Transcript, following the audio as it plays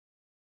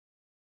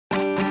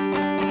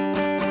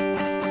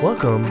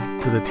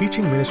Welcome to the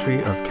teaching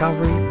ministry of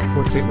Calvary,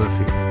 Port St.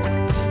 Lucie.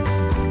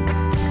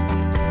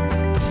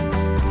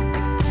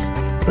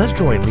 Let's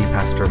join lead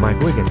pastor Mike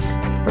Wiggins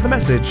for the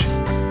message,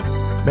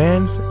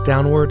 Man's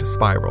Downward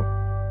Spiral.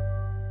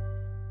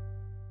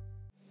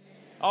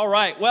 All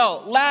right,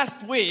 well,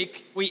 last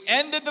week we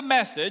ended the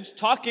message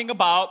talking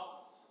about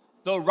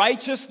the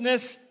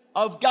righteousness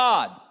of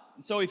God.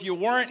 And so if you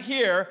weren't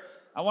here,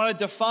 I want to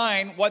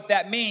define what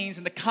that means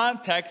in the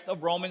context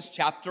of Romans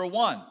chapter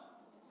 1.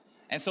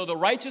 And so the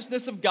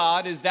righteousness of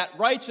God is that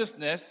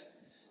righteousness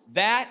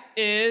that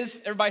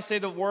is, everybody say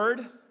the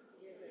word?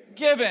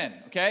 Given,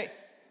 okay?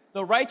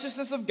 The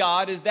righteousness of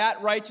God is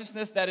that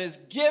righteousness that is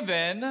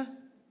given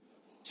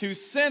to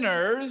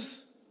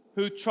sinners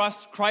who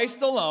trust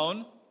Christ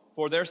alone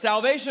for their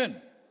salvation.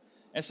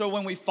 And so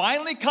when we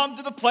finally come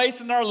to the place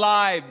in our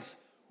lives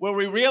where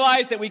we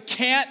realize that we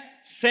can't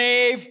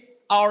save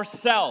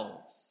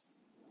ourselves,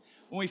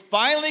 when we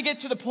finally get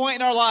to the point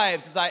in our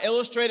lives, as I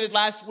illustrated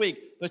last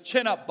week, the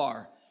chin-up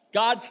bar,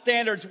 God's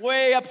standards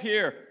way up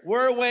here,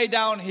 we're way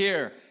down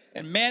here,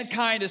 and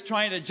mankind is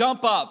trying to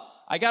jump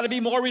up. I got to be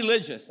more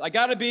religious. I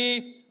got to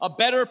be a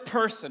better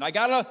person. I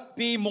got to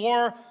be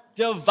more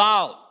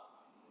devout.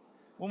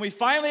 When we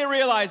finally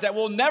realize that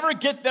we'll never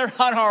get there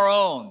on our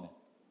own,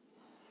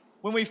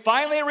 when we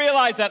finally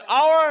realize that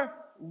our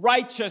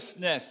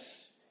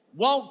righteousness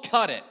won't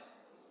cut it,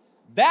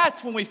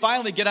 that's when we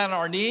finally get on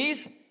our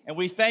knees and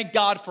we thank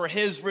God for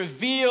His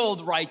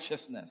revealed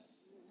righteousness.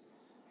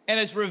 And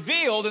it's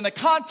revealed in the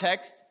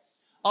context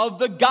of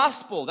the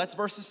gospel. That's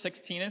verses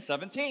 16 and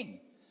 17.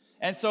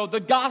 And so the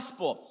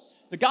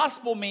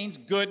gospel means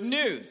good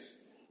news.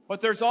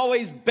 But there's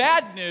always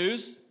bad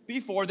news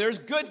before there's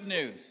good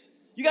news.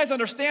 You guys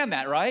understand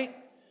that, right?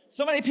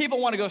 So many people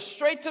want to go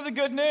straight to the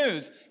good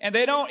news, and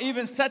they don't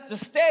even set the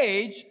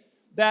stage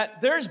that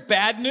there's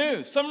bad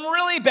news, some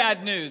really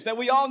bad news that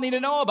we all need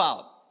to know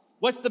about.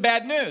 What's the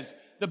bad news?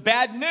 The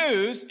bad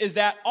news is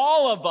that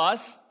all of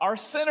us are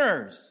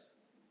sinners,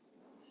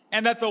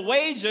 and that the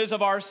wages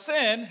of our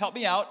sin, help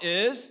me out,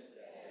 is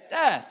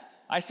death.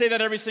 I say that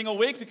every single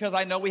week because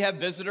I know we have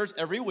visitors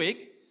every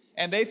week,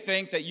 and they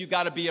think that you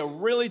got to be a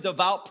really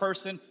devout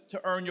person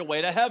to earn your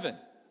way to heaven.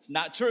 It's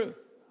not true.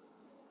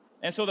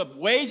 And so the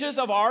wages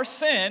of our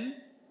sin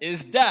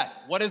is death.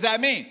 What does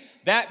that mean?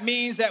 That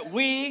means that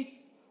we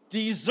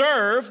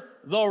deserve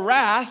the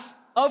wrath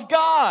of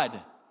God.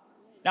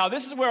 Now,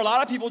 this is where a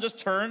lot of people just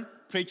turn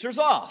preachers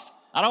off.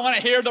 I don't want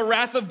to hear the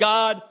wrath of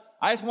God.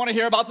 I just want to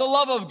hear about the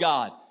love of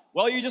God.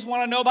 Well, you just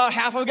want to know about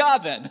half of God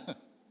then.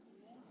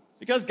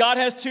 Because God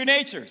has two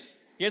natures.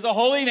 He has a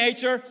holy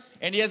nature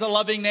and He has a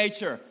loving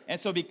nature. And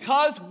so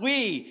because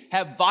we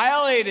have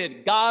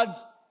violated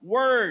God's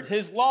word,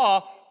 His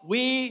law,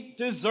 we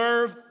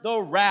deserve the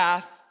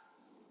wrath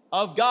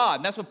of God.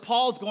 And that's what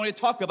Paul's going to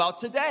talk about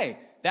today.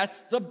 That's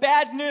the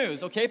bad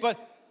news, okay? But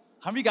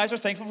how many of you guys are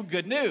thankful for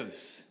good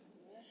news?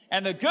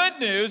 And the good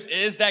news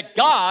is that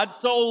God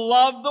so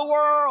loved the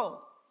world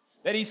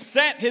that He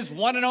sent His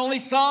one and only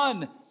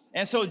Son.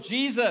 And so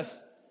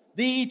Jesus,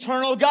 the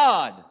eternal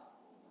God,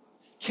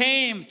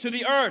 came to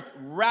the earth,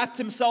 wrapped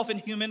Himself in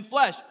human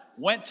flesh,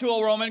 went to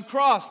a Roman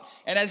cross.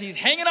 And as He's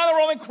hanging on the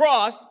Roman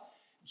cross,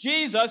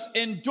 Jesus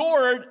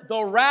endured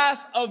the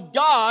wrath of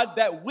God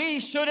that we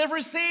should have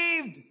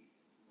received.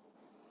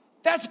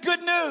 That's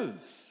good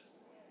news.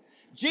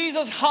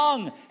 Jesus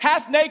hung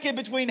half naked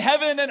between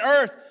heaven and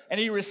earth, and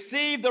He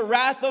received the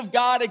wrath of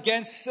God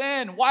against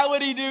sin. Why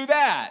would He do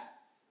that?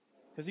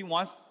 Because He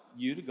wants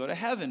you to go to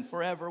heaven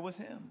forever with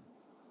Him.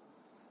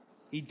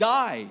 He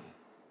died.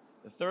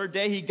 The third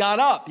day He got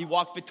up. He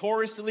walked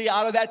victoriously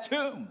out of that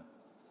tomb.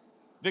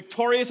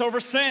 Victorious over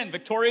sin,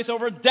 victorious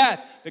over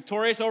death,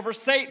 victorious over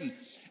Satan.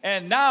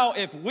 And now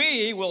if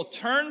we will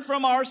turn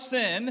from our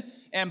sin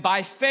and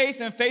by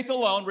faith and faith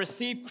alone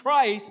receive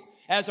Christ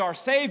as our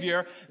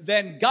Savior,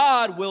 then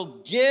God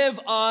will give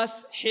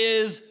us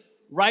His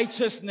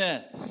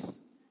righteousness.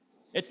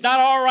 It's not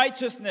our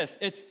righteousness,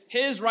 it's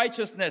His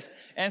righteousness.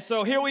 And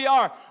so here we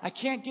are. I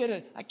can't get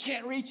it. I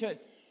can't reach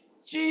it.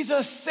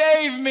 Jesus,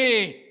 save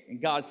me.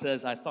 And God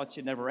says, I thought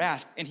you'd never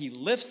ask. And He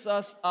lifts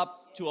us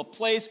up to a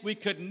place we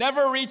could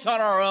never reach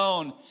on our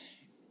own.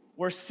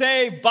 We're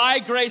saved by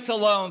grace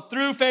alone,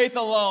 through faith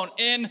alone,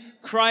 in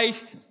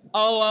Christ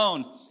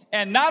alone.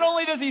 And not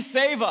only does He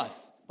save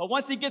us, but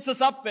once He gets us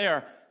up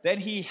there, then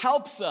He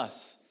helps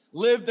us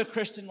live the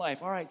Christian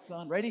life. All right,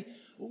 son, ready?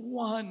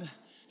 1,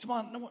 come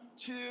on,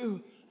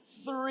 2,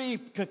 3.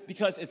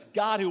 Because it's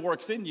God who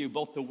works in you,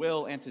 both to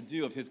will and to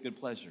do of His good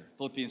pleasure.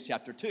 Philippians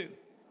chapter 2.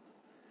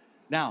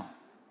 Now,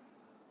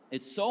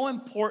 it's so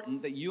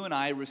important that you and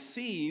I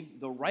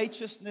receive the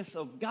righteousness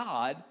of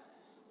God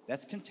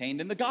that's contained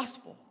in the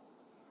gospel.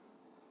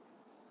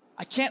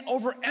 I can't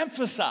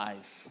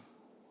overemphasize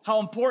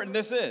how important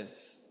this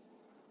is.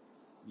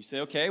 You say,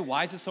 okay,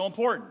 why is it so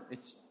important?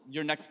 It's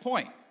your next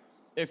point.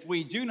 If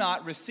we do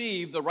not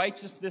receive the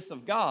righteousness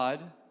of God,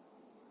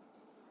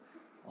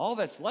 all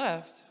that's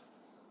left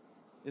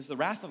is the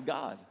wrath of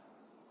God.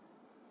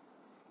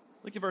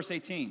 Look at verse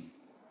 18.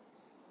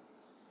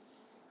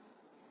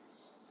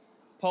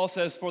 Paul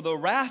says, for the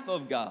wrath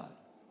of God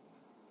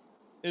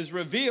is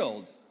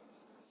revealed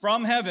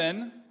from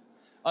heaven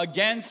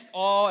against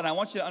all, and I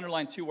want you to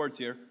underline two words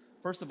here.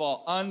 First of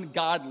all,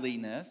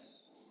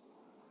 ungodliness,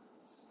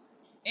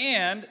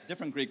 and,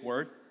 different Greek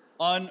word,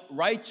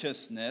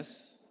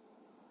 unrighteousness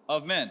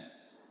of men,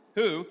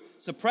 who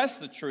suppress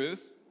the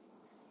truth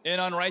in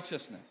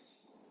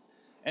unrighteousness.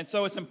 And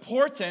so it's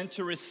important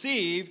to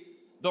receive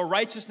the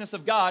righteousness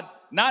of God,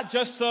 not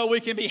just so we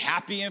can be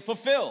happy and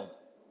fulfilled.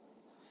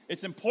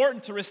 It's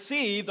important to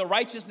receive the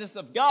righteousness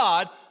of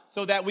God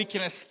so that we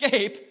can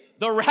escape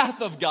the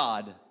wrath of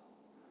God.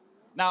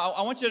 Now,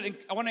 I want to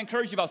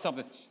encourage you about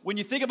something. When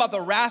you think about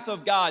the wrath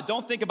of God,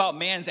 don't think about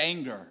man's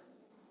anger.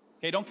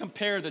 Okay, don't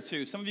compare the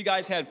two. Some of you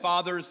guys had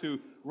fathers who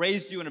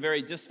raised you in a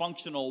very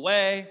dysfunctional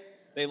way.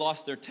 They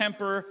lost their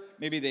temper.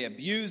 Maybe they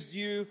abused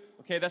you.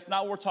 Okay, that's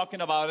not what we're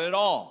talking about at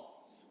all.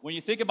 When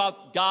you think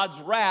about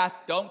God's wrath,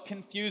 don't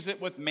confuse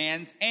it with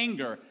man's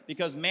anger,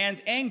 because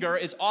man's anger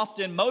is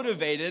often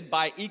motivated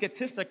by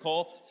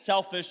egotistical,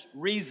 selfish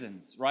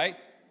reasons, right?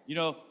 You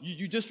know,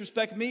 you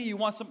disrespect me, you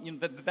want something,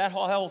 that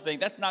whole thing,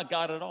 that's not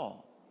God at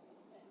all.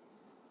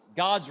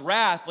 God's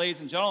wrath,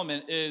 ladies and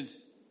gentlemen,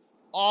 is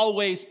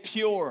always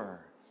pure.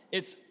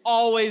 It's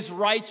always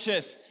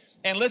righteous.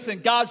 And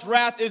listen, God's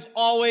wrath is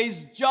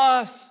always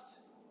just.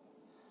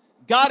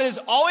 God is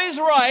always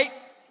right,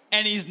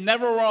 and he's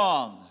never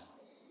wrong.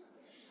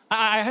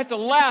 I have to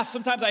laugh.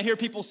 Sometimes I hear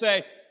people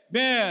say,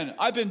 man,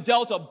 I've been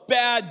dealt a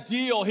bad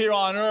deal here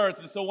on earth.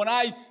 And so when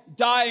I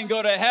die and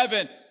go to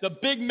heaven, the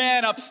big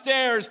man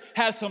upstairs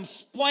has some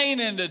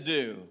splaining to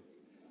do.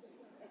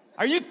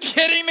 Are you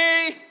kidding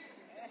me?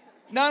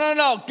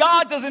 No.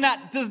 God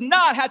does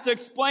not have to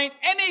explain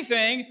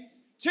anything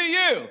to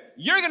you.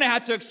 You're going to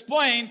have to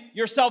explain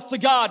yourself to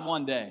God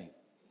one day.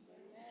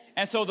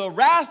 And so the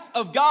wrath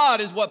of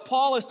God is what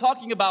Paul is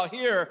talking about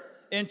here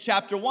in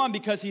chapter 1,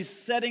 because he's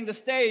setting the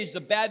stage,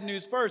 the bad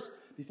news first,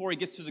 before he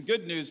gets to the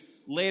good news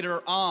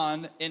later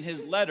on in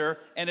his letter.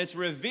 And it's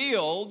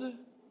revealed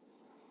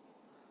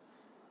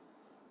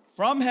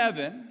from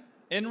heaven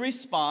in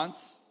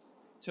response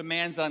to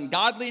man's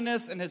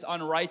ungodliness and his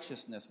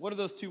unrighteousness. What do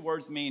those two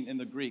words mean in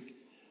the Greek?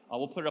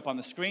 We'll put it up on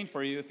the screen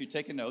for you if you're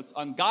taking notes.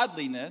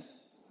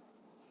 Ungodliness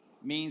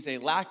means a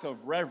lack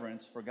of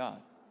reverence for God.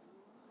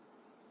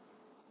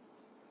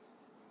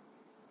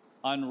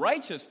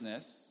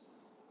 Unrighteousness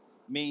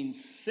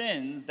means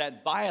sins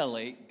that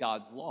violate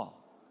God's law.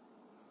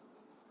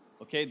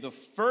 Okay, the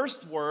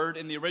first word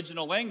in the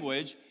original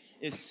language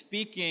is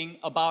speaking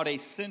about a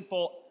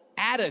sinful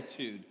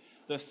attitude.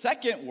 The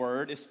second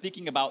word is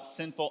speaking about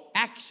sinful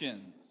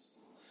actions.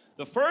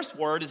 The first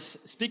word is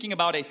speaking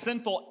about a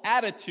sinful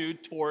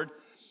attitude toward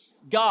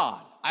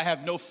God. I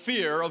have no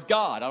fear of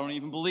God. I don't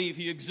even believe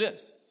he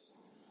exists.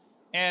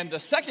 And the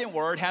second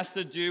word has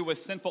to do with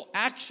sinful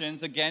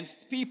actions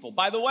against people.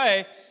 By the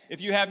way, if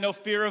you have no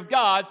fear of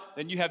God,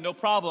 then you have no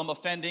problem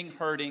offending,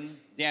 hurting,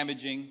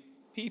 damaging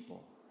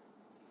people.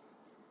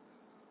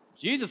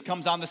 Jesus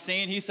comes on the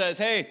scene. He says,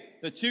 hey,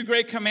 the two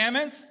great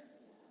commandments,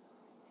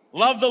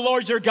 love the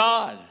Lord your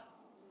God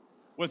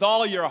with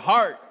all your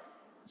heart,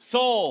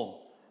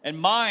 soul, and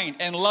mind,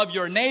 and love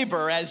your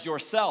neighbor as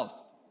yourself,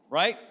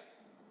 right?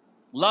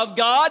 Love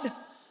God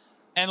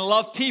and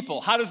love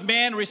people. How does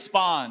man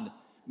respond?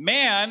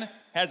 Man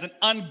has an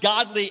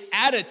ungodly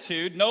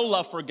attitude, no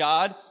love for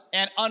God,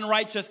 and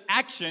unrighteous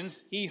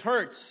actions. He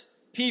hurts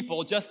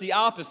people, just the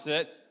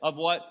opposite of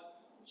what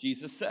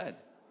Jesus said.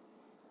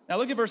 Now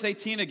look at verse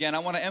 18 again. I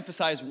want to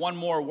emphasize one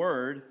more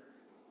word.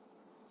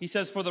 He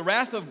says, for the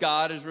wrath of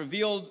God is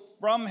revealed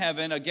from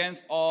heaven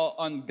against all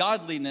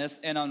ungodliness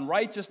and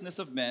unrighteousness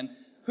of men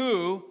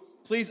who,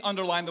 please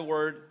underline the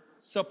word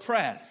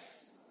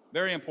suppress.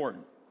 Very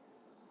important.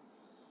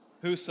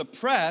 Who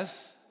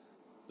suppress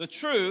the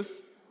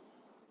truth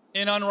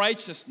in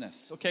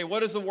unrighteousness. Okay, what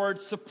does the word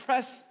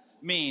suppress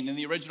mean? In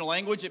the original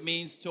language, it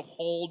means to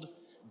hold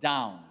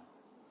down.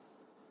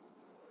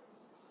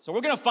 So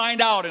we're going to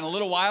find out in a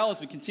little while as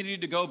we continue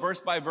to go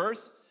verse by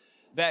verse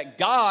that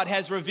God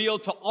has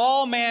revealed to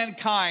all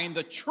mankind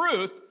the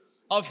truth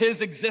of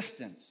his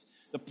existence.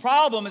 The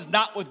problem is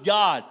not with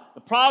God.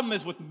 The problem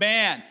is with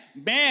man.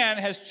 Man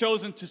has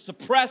chosen to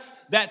suppress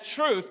that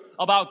truth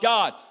about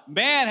God.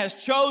 Man has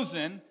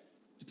chosen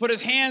to put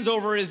his hands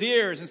over his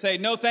ears and say,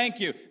 no, thank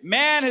you.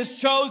 Man has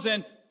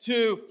chosen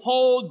to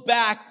hold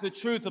back the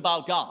truth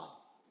about God.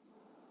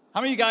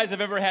 How many of you guys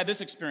have ever had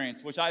this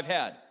experience, which I've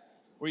had,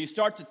 where you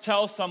start to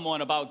tell someone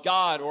about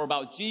God or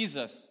about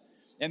Jesus,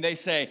 and they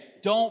say,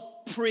 don't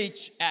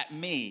preach at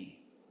me.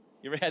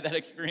 You ever had that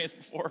experience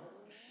before?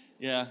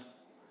 Yeah,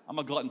 I'm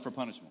a glutton for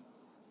punishment.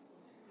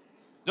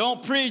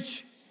 Don't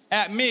preach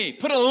at me.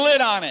 Put a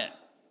lid on it.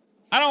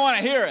 I don't want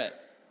to hear it,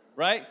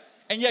 right?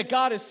 And yet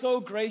God is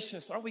so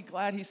gracious. Aren't we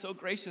glad he's so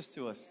gracious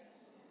to us?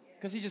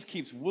 Because he just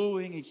keeps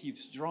wooing, he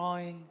keeps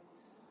drawing.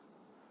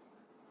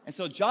 And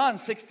so John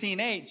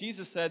 16:8,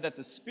 Jesus said that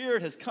the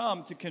Spirit has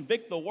come to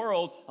convict the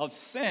world of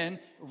sin,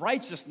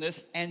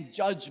 righteousness, and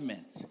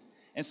judgment.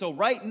 And so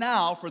right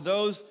now, for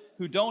those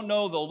who don't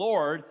know the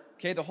Lord,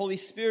 Okay, the Holy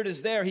Spirit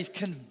is there. He's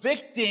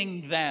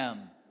convicting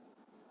them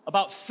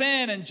about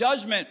sin and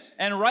judgment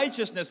and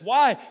righteousness.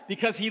 Why?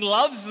 Because he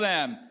loves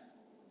them.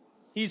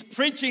 He's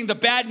preaching the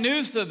bad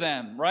news to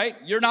them, right?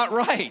 You're not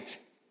right.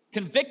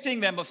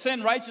 Convicting them of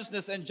sin,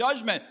 righteousness, and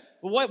judgment.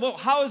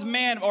 How is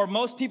man or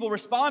most people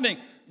responding?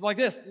 Like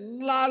this,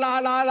 la, la,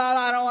 la, la, la,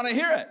 I don't want to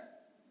hear it.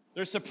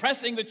 They're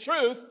suppressing the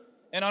truth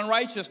and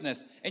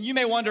unrighteousness. And you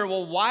may wonder,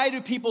 well, why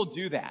do people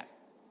do that?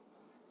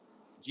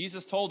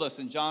 Jesus told us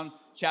in John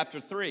chapter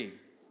 3.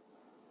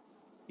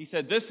 He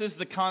said, this is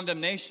the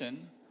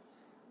condemnation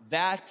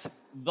that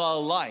the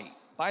light.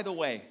 By the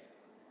way,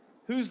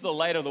 who's the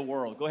light of the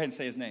world? Go ahead and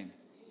say his name.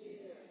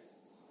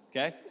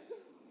 Okay?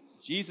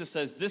 Jesus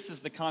says, this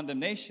is the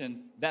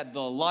condemnation that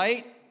the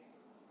light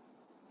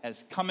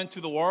has come into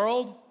the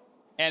world,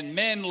 and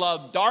men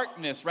love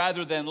darkness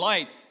rather than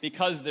light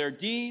because their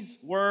deeds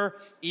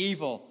were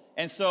evil.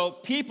 And so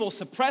people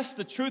suppress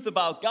the truth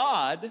about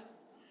God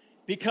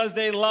because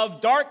they love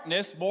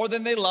darkness more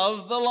than they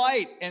love the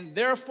light. And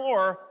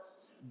therefore,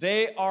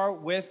 they are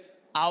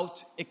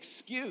without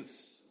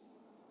excuse.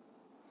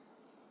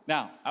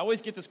 Now, I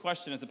always get this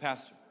question as a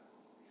pastor.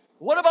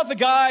 What about the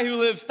guy who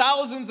lives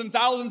thousands and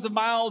thousands of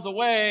miles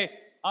away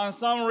on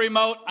some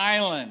remote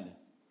island?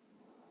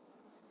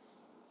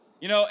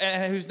 You know,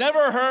 and who's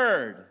never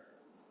heard?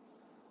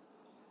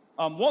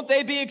 Won't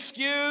they be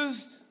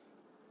excused?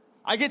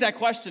 I get that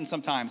question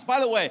sometimes. By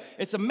the way,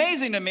 it's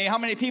amazing to me how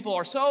many people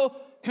are so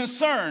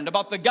concerned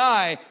about the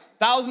guy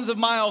thousands of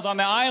miles on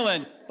the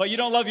island, but you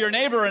don't love your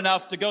neighbor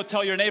enough to go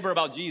tell your neighbor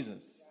about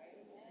Jesus.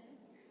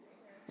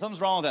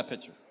 Something's wrong with that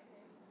picture.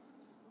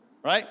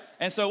 Right?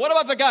 And so what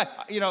about the guy?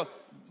 You know,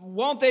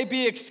 won't they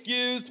be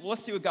excused? Well,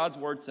 let's see what God's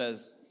word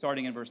says,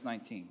 starting in verse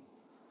 19.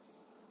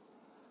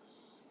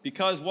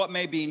 Because what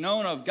may be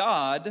known of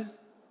God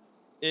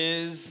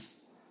is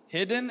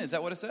hidden. Is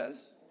that what it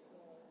says?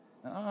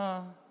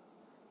 The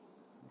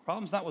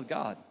problem's not with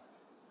God.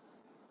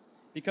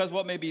 Because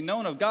what may be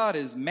known of God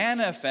is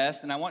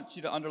manifest, and I want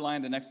you to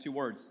underline the next two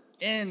words,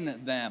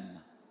 in them.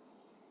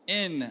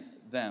 In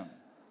them.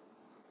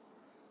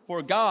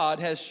 For God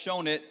has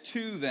shown it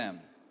to them.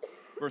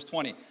 Verse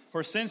 20.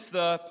 For since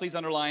please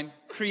underline,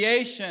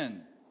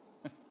 creation,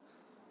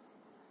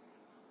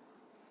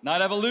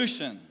 not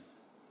evolution.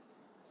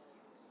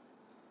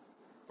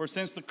 For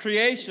since the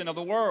creation of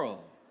the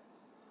world,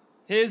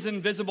 his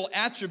invisible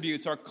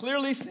attributes are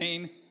clearly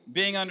seen,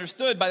 being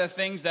understood by the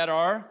things that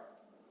are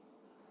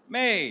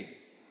made,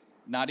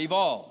 not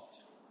evolved.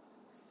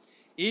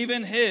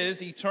 Even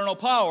his eternal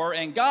power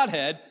and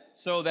Godhead,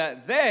 so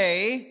that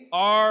they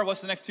are, what's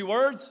the next two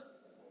words?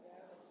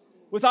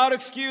 Without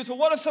excuse. Well,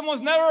 what if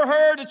someone's never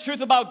heard the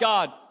truth about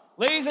God?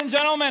 Ladies and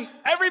gentlemen,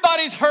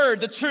 everybody's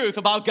heard the truth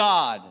about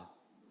God.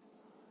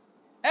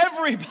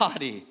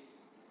 Everybody.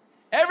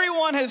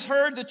 Everyone has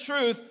heard the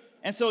truth,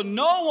 and so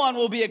no one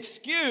will be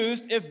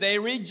excused if they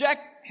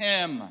reject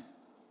him.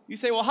 You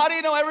say, well, how do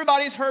you know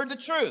everybody's heard the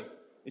truth?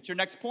 It's your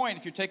next point.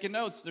 If you're taking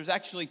notes, there's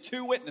actually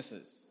two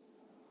witnesses.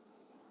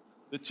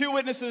 The two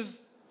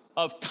witnesses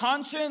of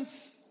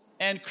conscience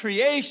and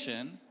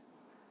creation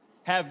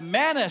have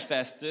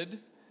manifested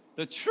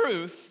the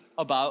truth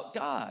about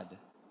God.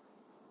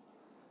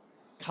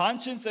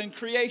 Conscience and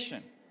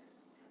creation.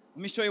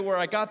 Let me show you where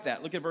I got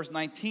that. Look at verse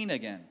 19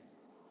 again.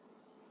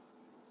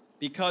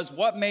 Because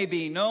what may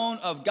be known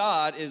of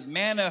God is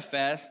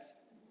manifest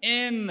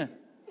in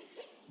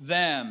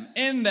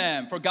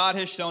them, for God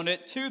has shown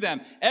it to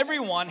them.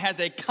 Everyone has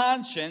a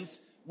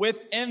conscience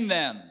within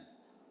them.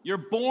 You're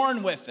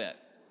born with it.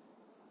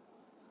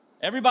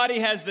 Everybody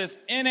has this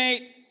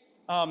innate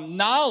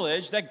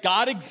knowledge that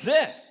God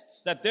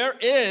exists, that there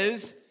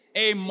is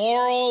a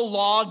moral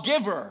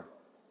lawgiver.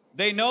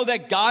 They know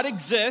that God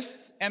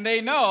exists, and they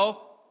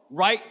know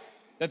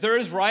that there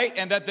is right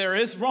and that there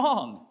is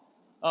wrong.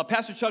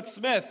 Pastor Chuck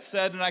Smith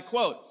said, and I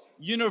quote,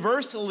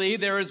 universally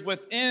there is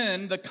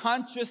within the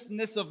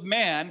consciousness of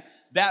man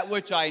that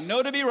which I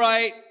know to be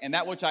right and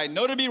that which I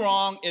know to be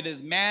wrong, it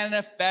is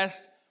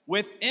manifest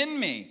within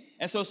me.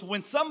 And so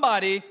when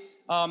somebody,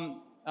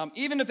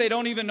 even if they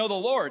don't even know the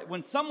Lord,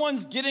 when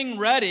someone's getting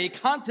ready,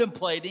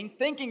 contemplating,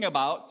 thinking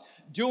about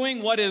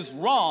doing what is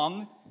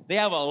wrong, they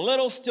have a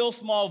little still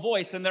small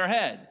voice in their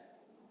head,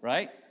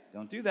 right?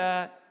 Don't do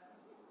that.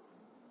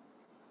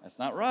 That's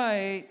not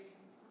right.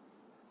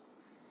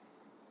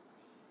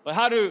 But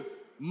how do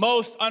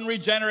most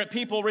unregenerate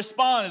people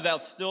respond to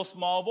that still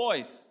small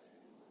voice?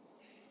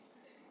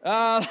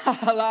 La,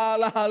 la,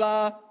 la,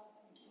 la.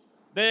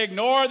 They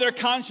ignore their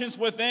conscience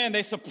within.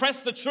 They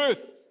suppress the truth,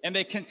 and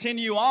they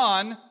continue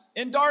on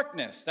in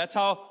darkness. That's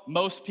how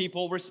most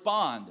people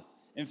respond.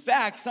 In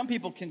fact, some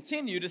people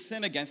continue to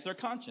sin against their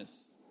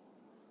conscience.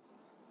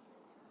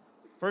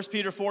 1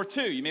 Peter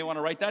 4:2, you may want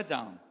to write that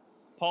down.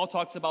 Paul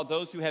talks about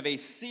those who have a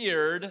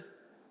seared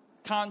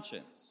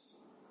conscience.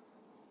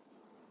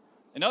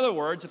 In other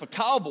words, if a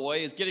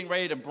cowboy is getting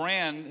ready to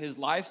brand his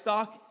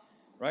livestock,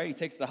 right, he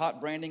takes the hot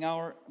branding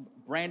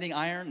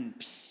iron and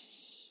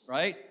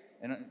right?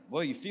 And,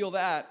 well, you feel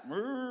that,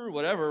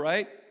 whatever,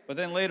 right? But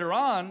then later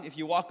on, if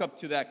you walk up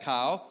to that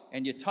cow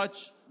and you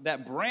touch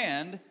that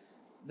brand,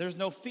 there's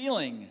no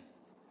feeling.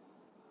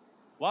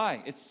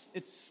 Why? It's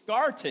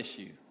scar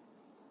tissue.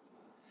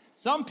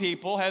 Some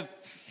people have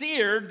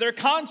seared their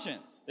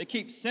conscience. They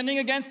keep sinning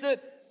against it.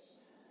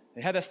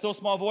 They have that still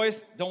small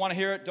voice, don't want to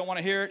hear it, don't want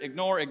to hear it,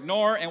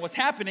 ignore. And what's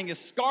happening is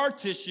scar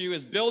tissue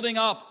is building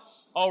up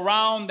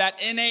around that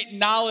innate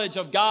knowledge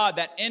of God,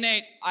 that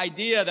innate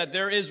idea that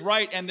there is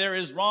right and there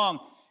is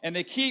wrong. And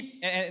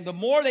the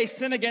more they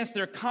sin against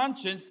their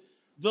conscience,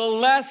 the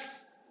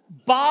less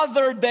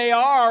bothered they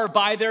are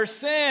by their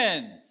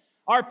sin.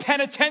 Our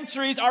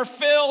penitentiaries are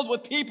filled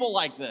with people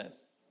like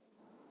this.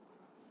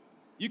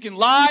 You can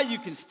lie, you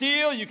can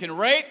steal, you can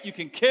rape, you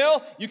can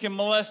kill, you can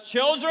molest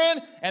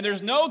children, and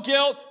there's no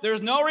guilt,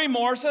 there's no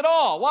remorse at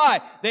all. Why?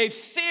 They've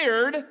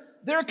seared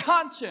their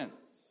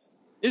conscience.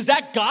 Is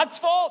that God's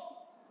fault?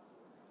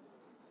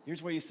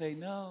 Here's where you say,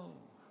 no.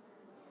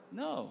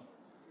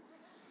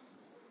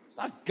 It's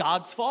not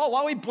God's fault.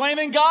 Why are we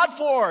blaming God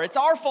for it? It's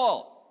our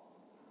fault.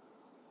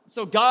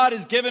 So God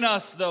has given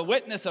us the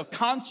witness of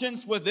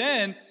conscience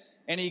within,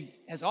 and he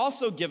has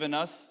also given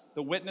us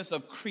the witness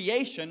of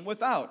creation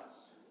without.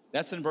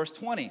 That's in verse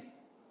 20.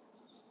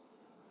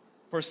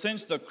 For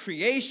since the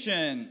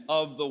creation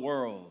of the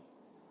world,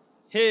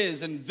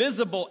 his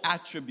invisible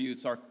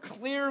attributes are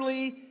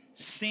clearly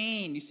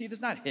seen. You see, this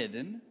is not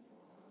hidden.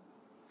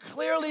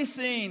 Clearly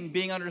seen,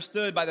 being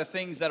understood by the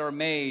things that are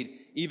made,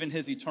 even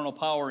his eternal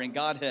power and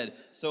Godhead,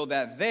 so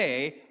that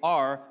they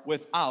are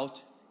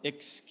without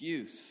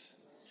excuse.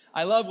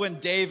 I love when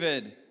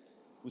David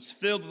was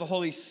filled with the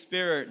Holy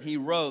Spirit, he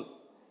wrote,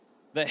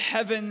 the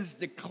heavens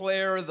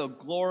declare the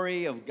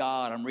glory of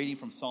God. I'm reading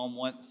from Psalm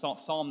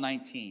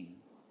 19.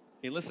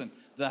 Okay, listen.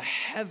 The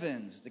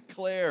heavens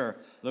declare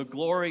the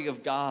glory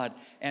of God,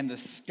 and the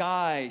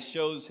sky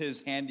shows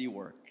his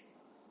handiwork.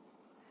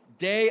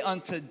 Day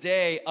unto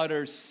day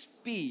utters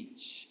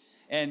speech,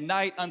 and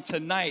night unto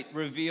night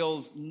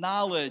reveals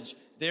knowledge.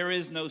 There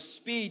is no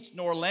speech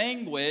nor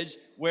language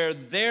where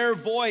their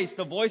voice,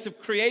 the voice of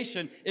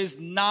creation, is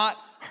not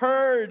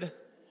heard.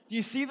 Do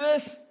you see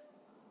this?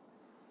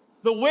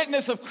 The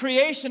witness of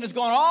creation has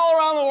gone all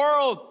around the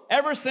world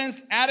ever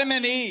since Adam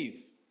and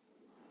Eve.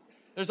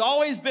 There's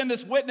always been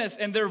this witness,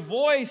 and their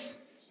voice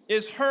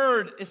is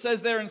heard. It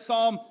says there in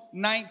Psalm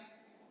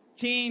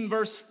 19,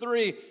 verse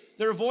 3,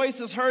 their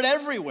voice is heard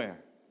everywhere.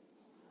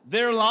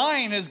 Their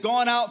line has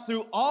gone out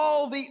through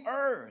all the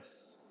earth.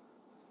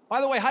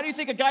 By the way, how do you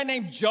think a guy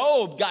named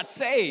Job got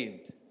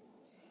saved?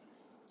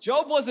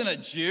 Job wasn't a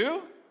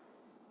Jew.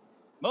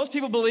 Most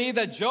people believe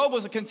that Job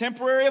was a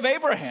contemporary of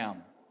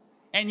Abraham.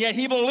 And yet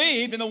he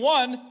believed in the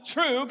one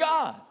true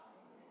God,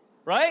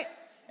 right?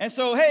 And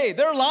so, hey,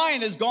 their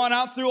line has gone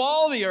out through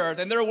all the earth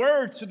and their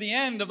words to the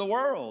end of the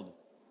world.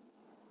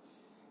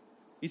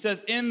 He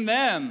says, in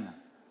them,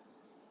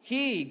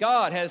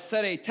 God, has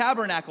set a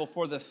tabernacle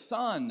for the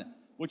sun,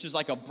 which is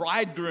like a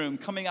bridegroom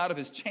coming out of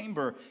his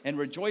chamber and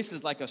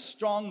rejoices like a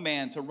strong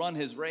man to run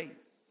his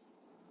race.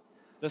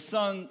 The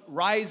sun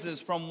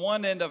rises from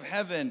one end of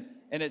heaven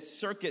and its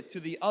circuit to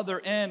the other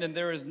end, and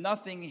there is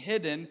nothing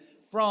hidden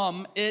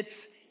from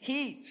its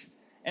heat.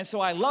 And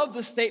so I love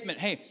the statement,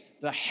 hey,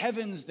 the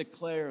heavens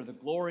declare the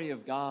glory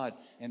of God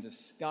and the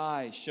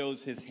sky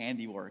shows his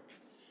handiwork.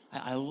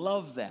 I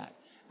love that.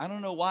 I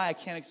don't know why, I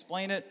can't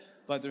explain it,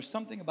 but there's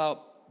something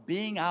about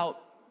being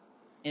out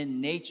in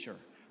nature.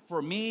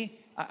 For me,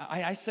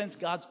 I sense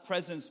God's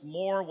presence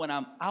more when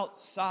I'm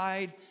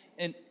outside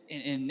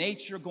in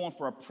nature, going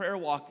for a prayer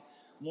walk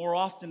more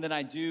often than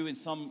I do in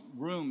some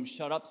room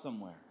shut up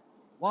somewhere.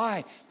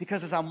 Why?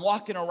 Because as I'm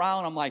walking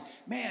around, I'm like,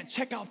 man,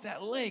 check out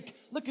that lake.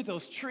 Look at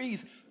those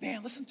trees.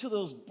 Man, listen to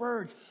those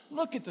birds.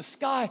 Look at the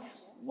sky.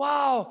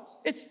 Wow,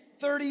 it's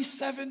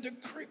 37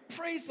 degrees.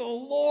 Praise the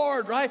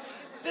Lord, right?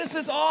 This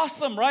is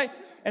awesome, right?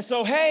 And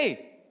so,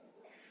 hey,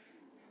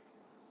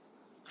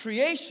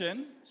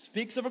 creation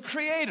speaks of a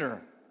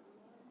creator.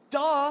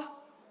 Duh.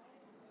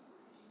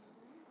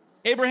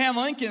 Abraham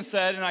Lincoln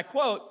said, and I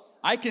quote,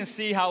 I can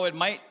see how it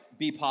might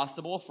be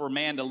possible for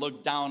man to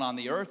look down on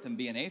the earth and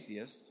be an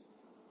atheist.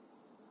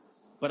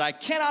 But I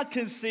cannot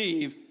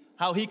conceive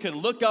how he could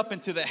look up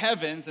into the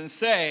heavens and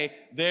say,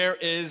 there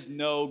is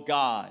no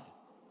God.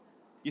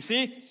 You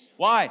see?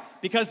 Why?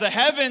 Because the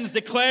heavens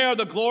declare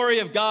the glory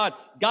of God.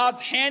 God's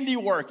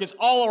handiwork is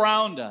all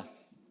around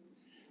us.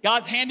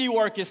 God's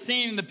handiwork is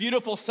seen in the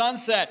beautiful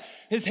sunset.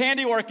 His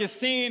handiwork is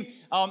seen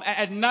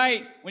at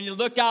night when you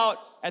look out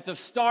at the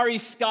starry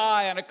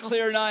sky on a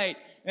clear night.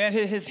 And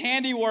his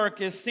handiwork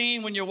is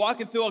seen when you're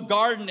walking through a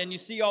garden and you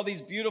see all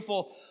these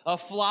beautiful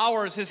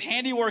flowers. His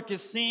handiwork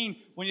is seen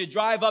when you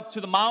drive up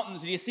to the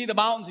mountains and you see the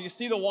mountains and you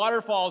see the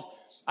waterfalls.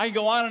 I can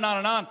go on and on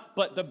and on.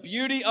 But the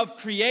beauty of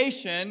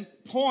creation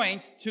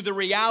points to the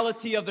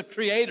reality of the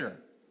Creator.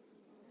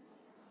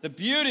 The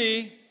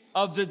beauty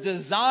of the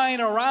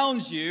design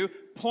around you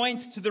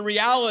points to the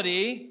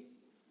reality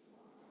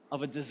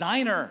of a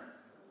designer.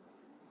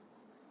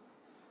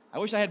 I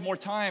wish I had more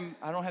time.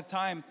 I don't have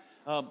time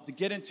to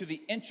get into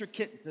the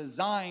intricate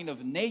design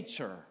of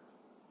nature.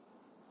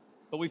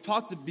 But we've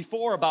talked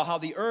before about how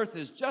the earth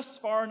is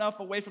just far enough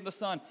away from the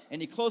sun.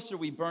 Any closer,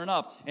 we burn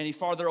up. Any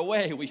farther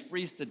away, we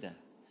freeze to death.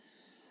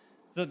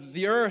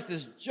 The earth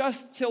is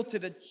just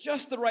tilted at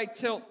just the right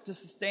tilt to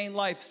sustain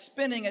life,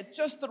 spinning at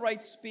just the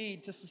right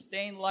speed to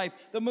sustain life.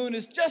 The moon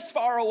is just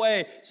far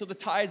away, so the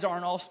tides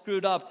aren't all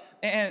screwed up.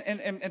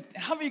 And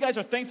how many of you guys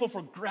are thankful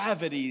for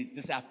gravity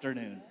this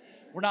afternoon?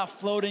 We're not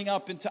floating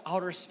up into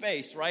outer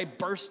space, right?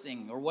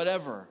 Bursting or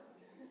whatever.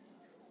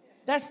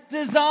 That's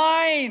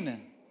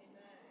design.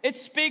 It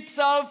speaks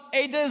of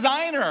a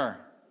designer.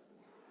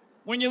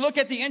 When you look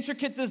at the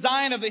intricate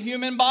design of the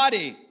human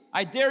body,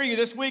 I dare you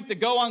this week to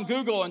go on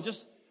Google and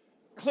just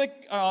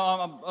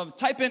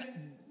type in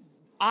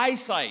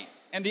eyesight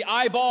and the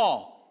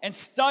eyeball and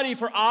study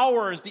for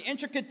hours the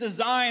intricate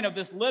design of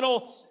this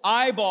little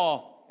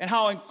eyeball and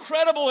how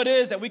incredible it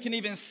is that we can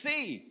even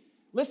see.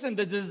 Listen,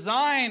 the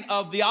design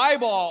of the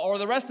eyeball or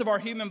the rest of our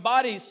human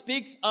body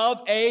speaks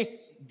of a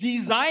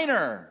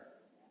designer.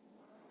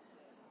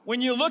 When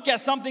you look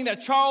at something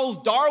that Charles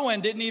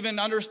Darwin didn't even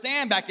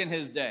understand back in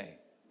his day,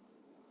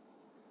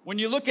 when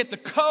you look at the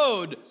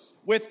code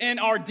within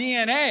our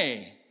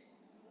DNA,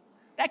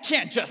 that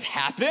can't just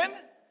happen.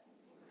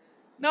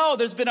 No,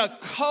 there's been a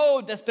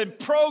code that's been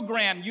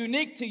programmed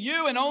unique to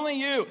you and only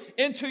you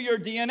into your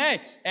DNA.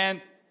 And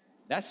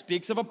that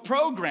speaks of a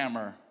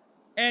programmer.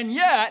 And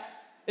yet,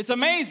 it's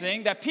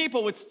amazing that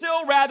people would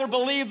still rather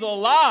believe the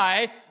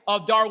lie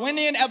of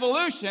Darwinian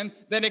evolution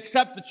than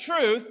accept the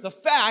truth, the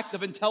fact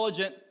of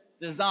intelligent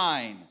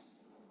design.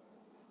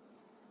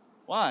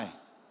 Why?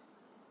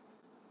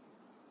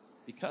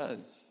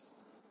 Because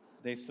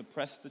they've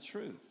suppressed the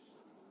truth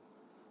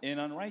in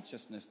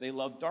unrighteousness. They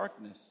love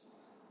darkness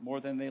more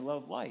than they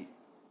love light.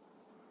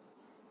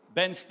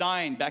 Ben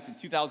Stein, back in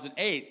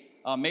 2008,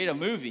 made a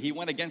movie. He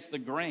went against the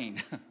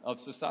grain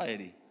of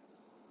society.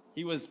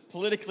 He was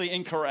politically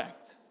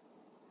incorrect.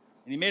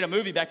 And he made a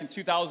movie back in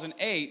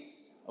 2008,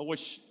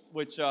 which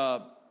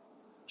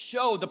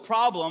showed the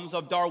problems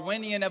of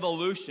Darwinian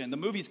evolution. The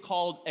movie's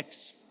called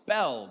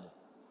Expelled.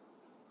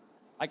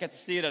 I got to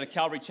see it at a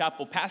Calvary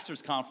Chapel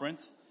Pastors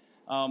Conference.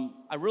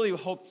 I really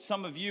hope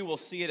some of you will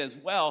see it as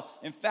well.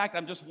 In fact,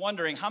 I'm just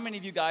wondering, how many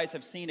of you guys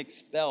have seen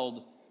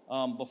Expelled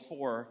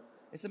before?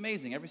 It's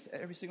amazing.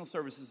 Every single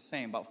service is the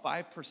same, about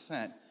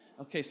 5%.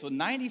 Okay, so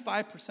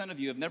 95% of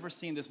you have never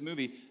seen this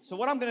movie. So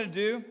what I'm going to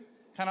do,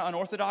 kind of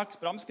unorthodox,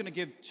 but I'm just going to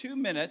give 2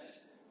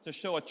 minutes to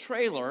show a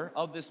trailer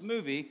of this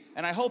movie,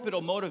 and I hope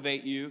it'll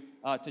motivate you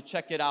to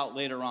check it out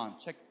later on.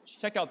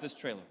 Check out this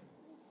trailer.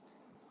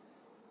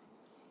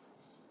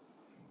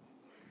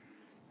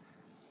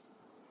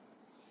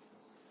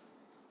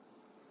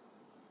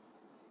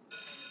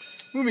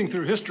 Moving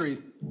through history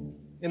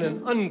in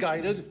an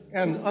unguided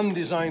and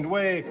undesigned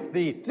way,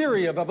 the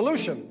theory of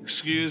evolution.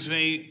 Excuse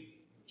me?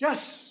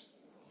 Yes,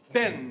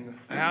 Ben.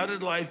 How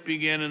did life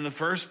begin in the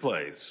first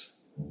place?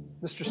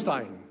 Mr.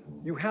 Stein,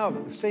 you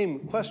have the same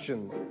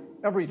question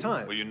every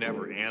time. Well, you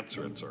never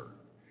answer it, sir.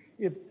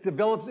 It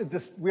develops,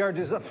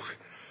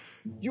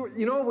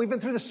 you know, we've been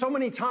through this so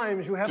many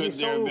times, you have me Could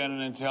so... there have been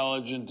an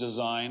intelligent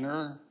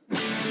designer?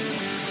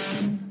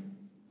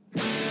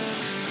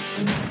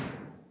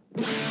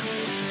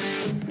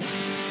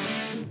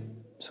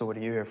 So what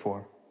are you here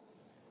for?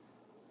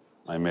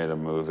 I made a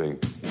movie.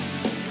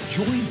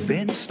 Join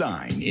Ben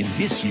Stein in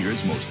this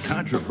year's most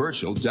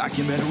controversial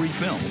documentary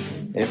film.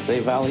 If they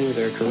value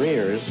their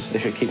careers, they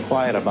should keep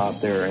quiet about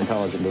their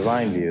intelligent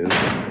design views.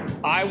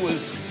 I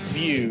was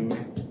viewed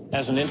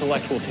as an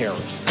intellectual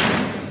terrorist.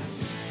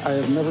 I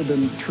have never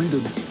been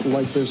treated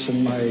like this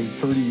in my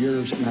 30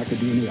 years in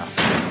academia.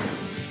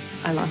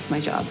 I lost my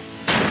job.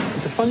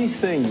 It's a funny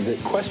thing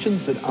that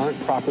questions that aren't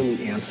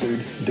properly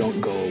answered don't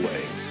go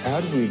away. How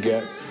did we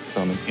get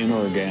from an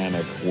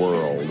inorganic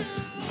world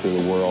to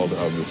the world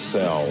of the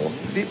cell?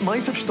 It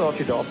might have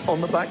started off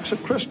on the backs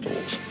of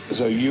crystals.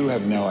 So you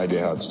have no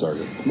idea how it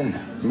started?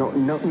 No,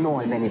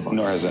 nor has anybody.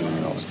 Nor has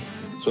anyone else.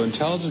 So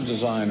intelligent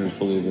designers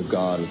believe that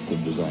God is the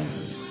designer.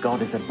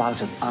 God is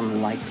about as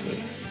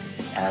unlikely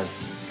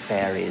as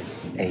fairies,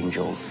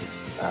 angels,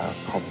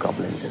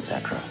 hobgoblins,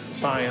 etc.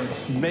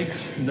 Science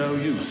makes no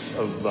use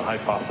of the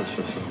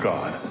hypothesis of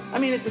God. I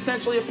mean, it's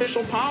essentially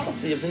official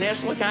policy of the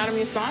National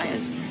Academy of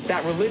Science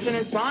that religion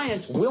and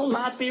science will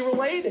not be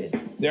related.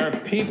 There are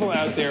people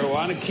out there who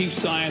want to keep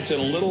science in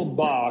a little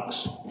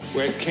box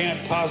where it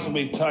can't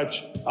possibly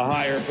touch a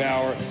higher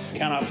power,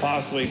 cannot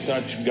possibly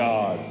touch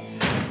God.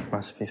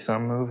 Must be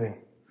some movie.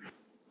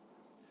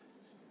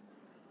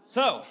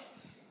 So,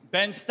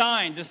 Ben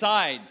Stein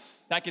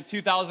decides back in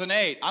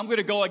 2008, I'm going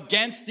to go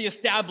against the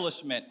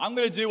establishment. I'm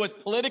going to do what's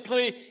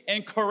politically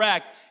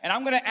incorrect. And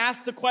I'm going to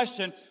ask the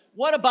question,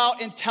 what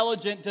about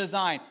intelligent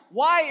design?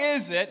 Why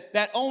is it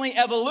that only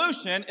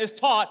evolution is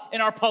taught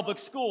in our public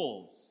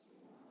schools?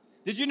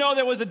 Did you know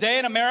there was a day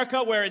in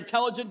America where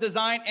intelligent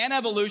design and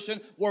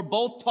evolution were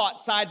both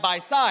taught side by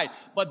side?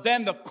 But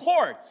then the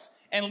courts,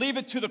 and leave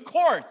it to the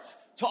courts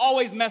to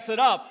always mess it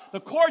up. The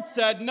court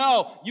said,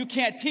 no, you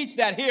can't teach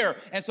that here.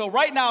 And so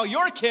right now,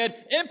 your kid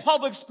in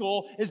public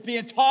school is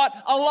being taught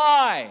a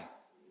lie.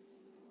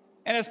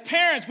 And as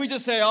parents, we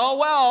just say, oh,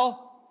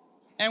 well,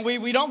 and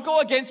we don't go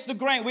against the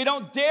grain. We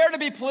don't dare to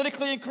be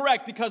politically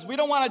incorrect because we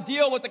don't want to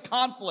deal with the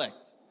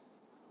conflict.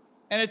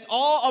 And it's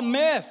all a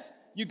myth.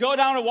 You go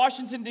down to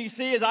Washington,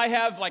 D.C., as I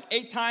have like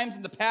 8 times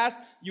in the past.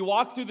 You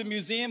walk through the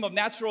Museum of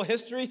Natural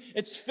History.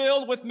 It's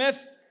filled with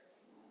myth.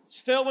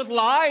 It's filled with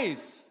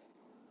lies.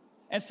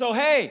 And so,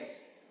 hey,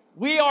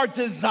 we are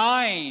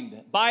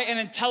designed by an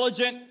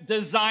intelligent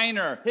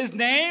designer. His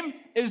name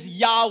is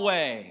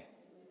Yahweh.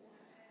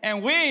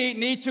 And we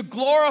need to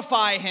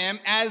glorify him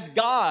as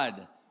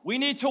God. We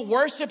need to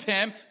worship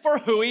him for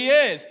who he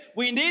is.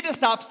 We need to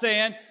stop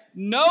saying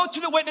no to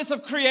the witness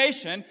of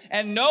creation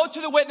and no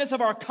to the witness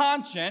of our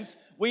conscience.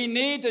 We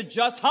need to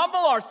just humble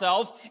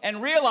ourselves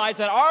and realize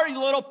that our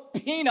little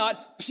peanut,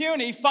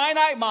 puny,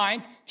 finite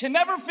minds can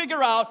never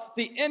figure out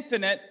the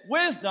infinite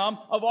wisdom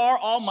of our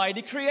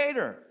almighty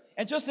creator.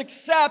 And just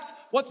accept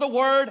what the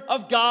Word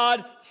of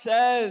God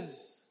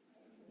says.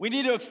 We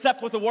need to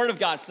accept what the Word of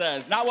God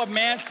says, not what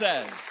man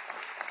says.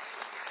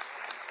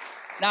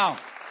 Now,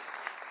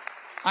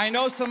 I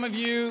know some of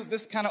you,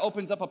 this kind of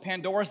opens up a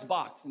Pandora's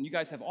box, and you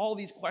guys have all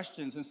these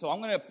questions, and so I'm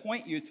going to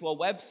point you to a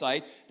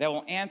website that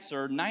will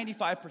answer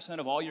 95%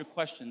 of all your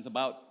questions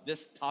about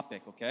this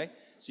topic, okay?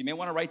 So you may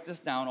want to write this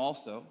down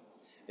also.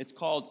 It's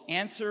called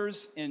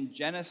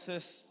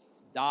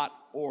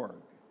AnswersInGenesis.org.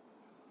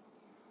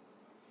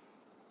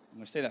 I'm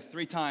going to say that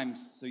 3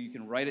 times so you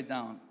can write it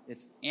down.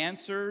 It's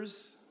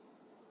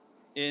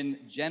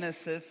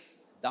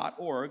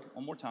AnswersInGenesis.org.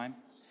 One more time.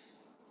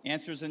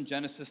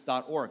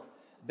 AnswersInGenesis.org.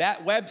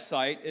 That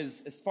website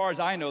is, as far as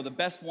I know, the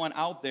best one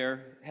out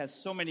there. It has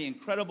so many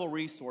incredible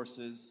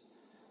resources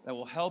that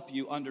will help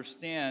you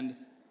understand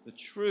the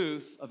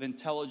truth of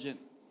intelligent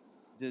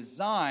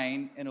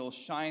design, and it will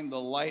shine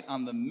the light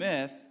on the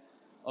myth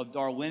of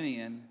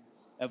Darwinian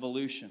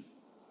evolution.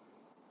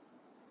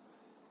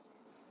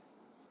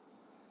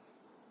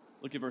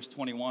 Look at verse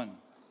 21.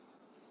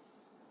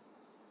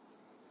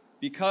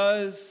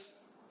 Because,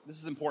 this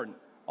is important,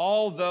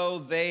 although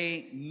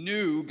they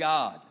knew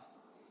God.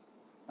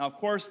 Now, of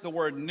course, the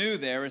word knew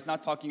there is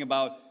not talking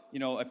about,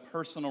 a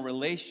personal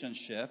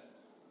relationship.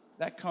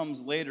 That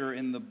comes later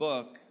in the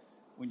book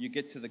when you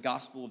get to the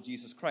gospel of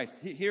Jesus Christ.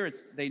 Here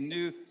it's, they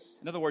knew,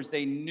 in other words,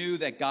 they knew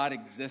that God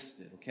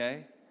existed,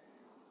 okay?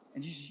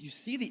 And you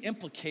see the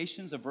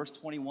implications of verse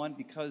 21,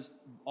 because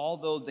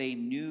although they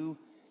knew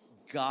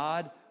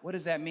God, what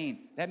does that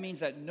mean? That means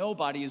that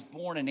nobody is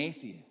born an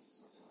atheist.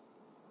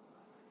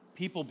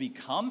 People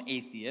become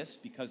atheists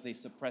because they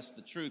suppress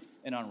the truth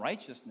in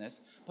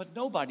unrighteousness, but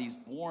nobody's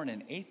born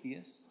an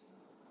atheist.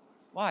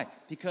 Why?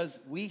 Because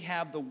we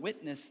have the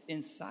witness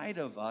inside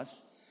of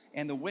us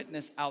and the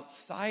witness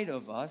outside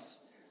of us,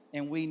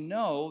 and we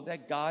know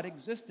that God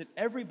existed.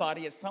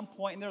 Everybody at some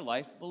point in their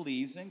life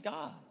believes in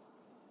God.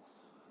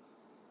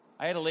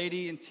 I had a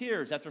lady in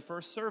tears after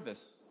first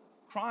service,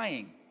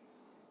 crying,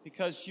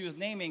 because she was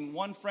naming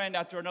one friend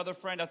after another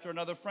friend after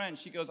another friend.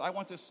 She goes, I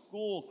went to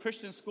school,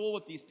 Christian school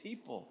with these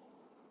people.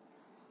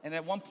 And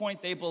at one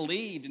point they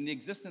believed in the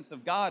existence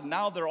of God.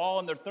 Now they're all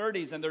in their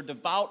 30s and they're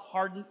devout,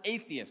 hardened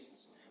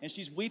atheists. And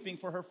she's weeping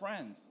for her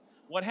friends.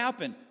 What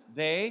happened?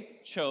 They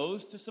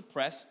chose to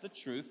suppress the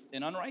truth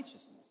in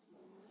unrighteousness.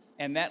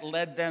 And that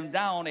led them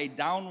down a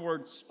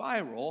downward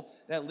spiral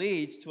that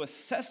leads to a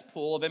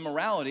cesspool of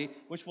immorality,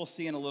 which we'll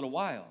see in a little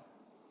while.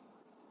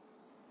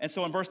 And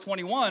so in verse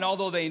 21,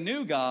 although they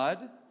knew God,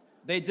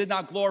 they did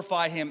not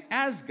glorify him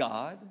as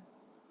God,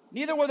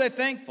 neither were they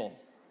thankful.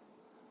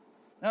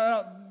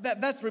 Now,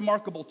 that's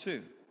remarkable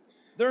too.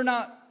 They're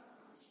not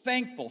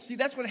thankful. See,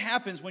 that's what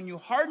happens when you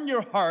harden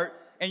your heart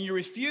and you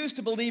refuse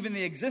to believe in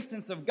the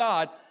existence of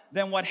God.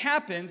 Then what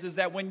happens is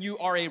that when you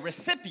are a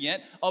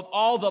recipient of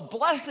all the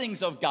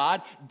blessings of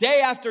God,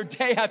 day after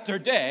day after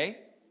day,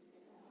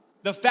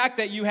 the fact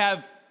that you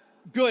have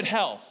good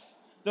health,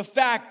 the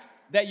fact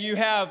that you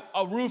have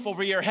a roof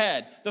over your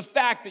head, the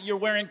fact that you're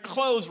wearing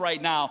clothes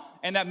right now,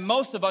 and that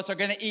most of us are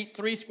going to eat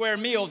 3 square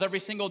meals every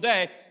single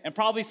day and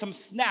probably some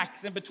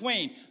snacks in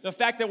between, the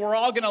fact that we're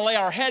all going to lay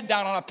our head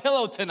down on a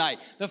pillow tonight,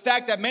 the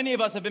fact that many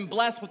of us have been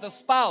blessed with a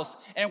spouse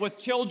and with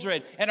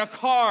children and a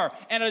car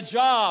and a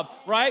job,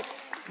 right?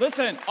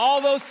 Listen, all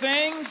those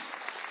things,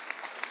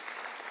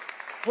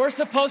 we're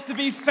supposed to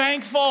be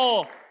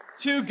thankful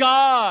to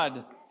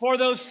God for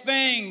those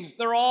things.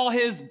 They're all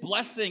his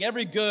blessing.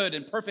 Every good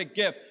and perfect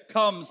gift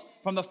comes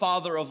from the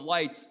Father of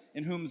lights,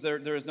 in whom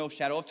there is no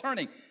shadow of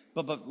turning.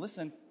 But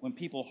listen, when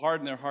people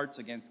harden their hearts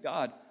against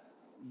God,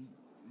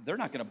 they're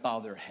not going to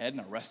bow their head in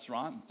a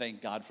restaurant and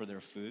thank God for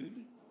their food.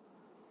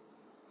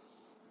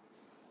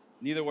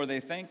 Neither were they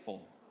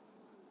thankful.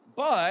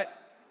 But,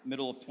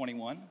 middle of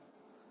 21,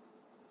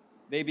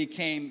 they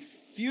became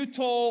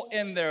futile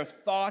in their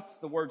thoughts.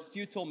 The word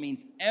futile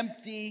means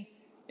empty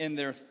in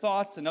their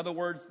thoughts. In other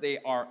words, they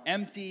are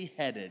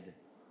empty-headed.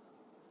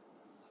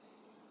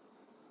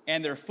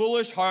 And their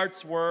foolish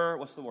hearts were,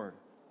 what's the word?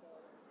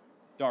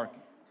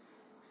 Darkened.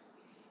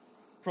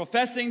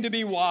 Professing to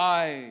be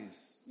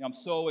wise. I'm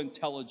so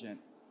intelligent.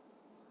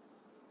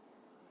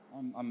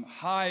 I'm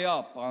high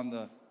up on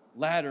the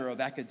ladder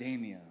of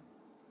academia.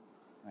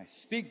 I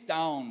speak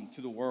down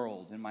to the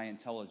world in my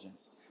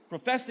intelligence.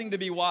 Professing to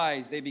be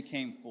wise, they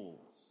became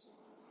fools,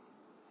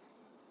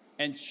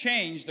 and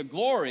changed the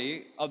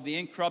glory of the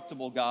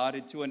incorruptible God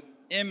into an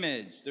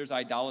image. There's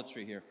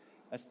idolatry here.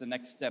 That's the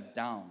next step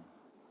down.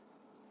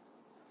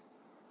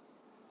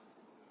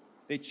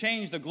 They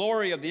changed the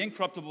glory of the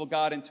incorruptible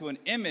God into an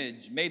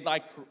image made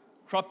like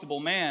corruptible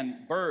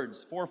man,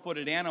 birds,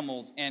 four-footed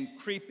animals, and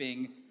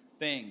creeping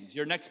things.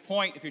 Your next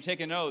point, if you're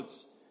taking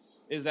notes,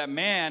 is that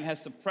man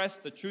has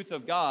suppressed the truth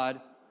of God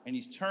and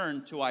he's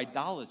turned to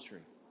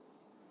idolatry.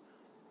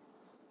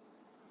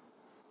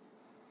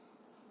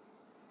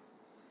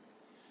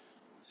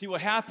 See,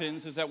 what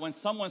happens is that when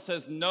someone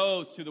says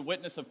no to the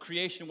witness of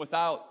creation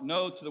without,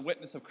 no to the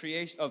witness of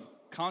creation of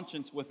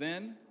conscience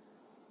within,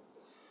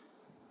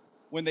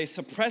 when they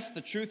suppress the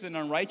truth in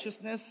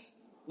unrighteousness,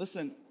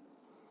 listen,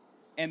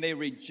 and they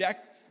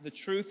reject the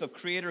truth of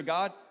Creator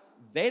God,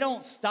 they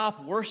don't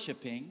stop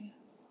worshiping.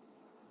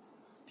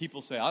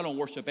 People say, I don't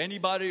worship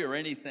anybody or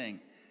anything.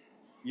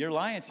 You're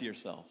lying to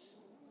yourself.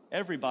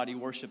 Everybody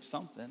worships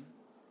something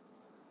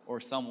or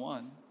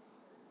someone.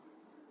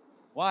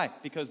 Why?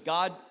 Because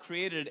God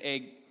created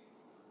a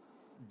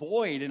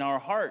void in our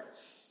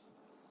hearts.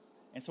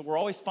 And so we're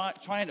always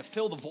trying to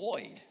fill the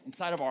void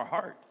inside of our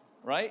heart,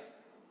 right?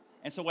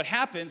 And so what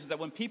happens is that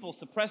when people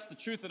suppress the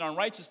truth in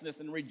unrighteousness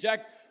and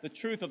reject the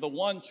truth of the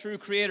one true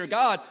Creator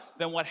God,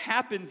 then what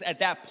happens at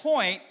that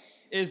point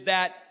is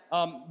that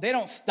they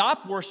don't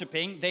stop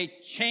worshiping. They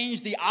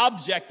change the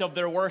object of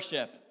their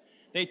worship.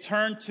 They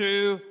turn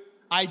to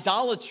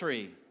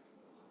idolatry.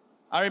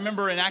 I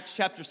remember in Acts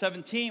chapter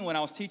 17 when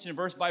I was teaching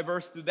verse by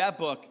verse through that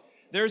book,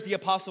 there's the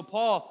Apostle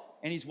Paul,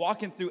 and he's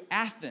walking through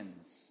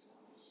Athens.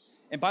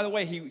 And by the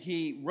way,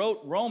 he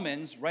wrote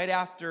Romans right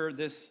after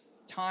this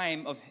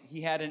time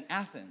he had in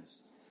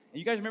Athens. And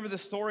you guys remember the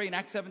story in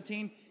Acts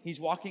 17? He's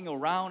walking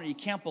around and he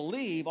can't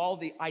believe all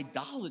the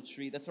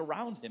idolatry that's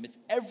around him. It's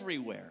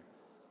everywhere.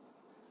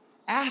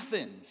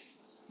 Athens,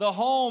 the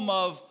home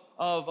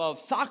of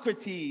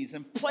Socrates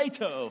and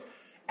Plato.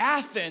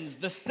 Athens,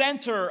 the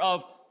center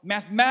of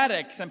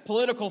mathematics and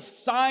political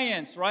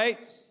science, right?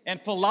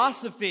 And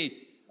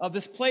philosophy, of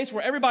this place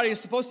where everybody is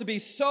supposed to be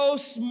so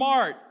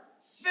smart,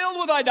 filled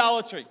with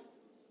idolatry.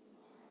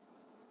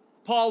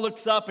 Paul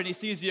looks up and he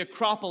sees the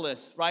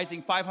Acropolis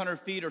rising 500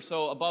 feet or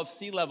so above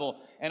sea level.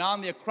 And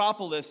on the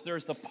Acropolis,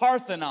 there's the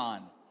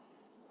Parthenon.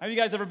 Have you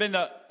guys ever been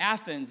to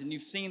Athens and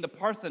you've seen the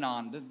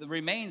Parthenon? The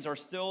remains are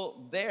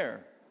still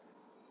there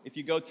if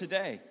you go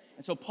today.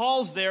 And so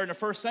Paul's there in the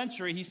first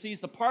century. He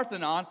sees the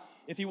Parthenon.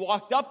 If he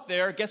walked up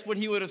there, guess what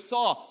he would have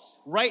saw?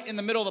 Right in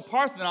the middle of the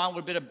Parthenon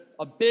would have been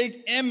a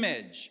big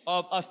image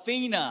of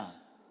Athena,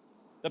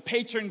 the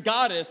patron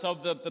goddess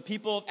of the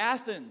people of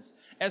Athens.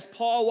 As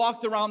Paul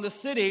walked around the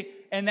city,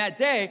 and that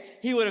day,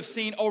 he would have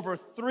seen over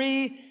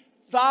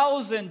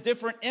 3,000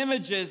 different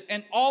images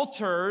and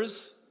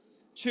altars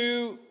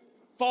to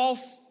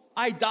false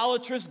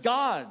idolatrous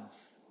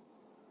gods.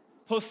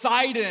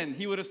 Poseidon,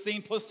 he would have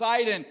seen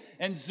Poseidon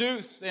and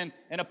Zeus and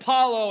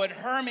Apollo and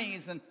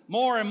Hermes and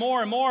more and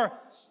more and more.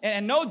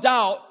 And no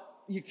doubt,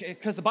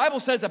 because the Bible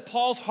says that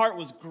Paul's heart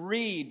was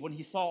grieved when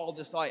he saw all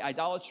this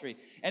idolatry.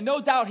 And no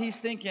doubt he's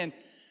thinking,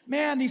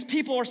 man, these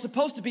people are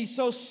supposed to be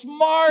so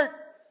smart,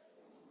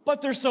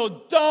 but they're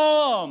so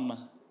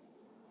dumb.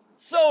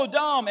 So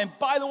dumb. And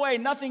by the way,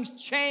 nothing's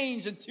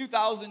changed in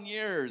 2,000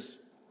 years.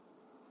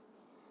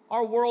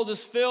 Our world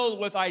is filled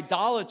with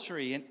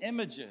idolatry and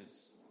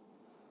images.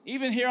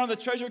 Even here on the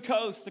Treasure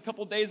Coast, a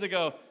couple days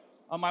ago,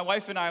 my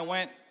wife and I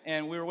went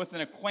and we were with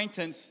an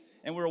acquaintance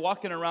and we were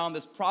walking around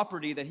this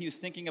property that he was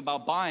thinking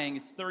about buying.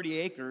 It's 30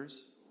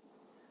 acres.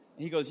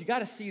 And he goes, you got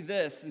to see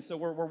this. And so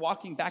we're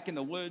walking back in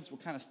the woods. We're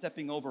kind of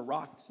stepping over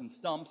rocks and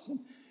stumps.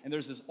 And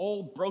there's this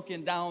old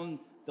broken down,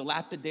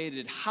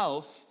 dilapidated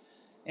house.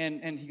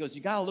 And he goes,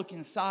 you got to look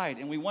inside.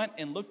 And we went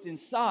and looked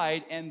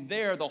inside. And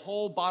there, the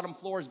whole bottom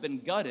floor has been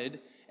gutted.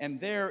 And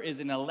there is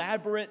an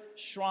elaborate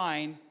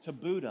shrine to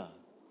Buddha.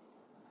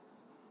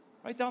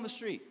 Right down the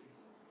street.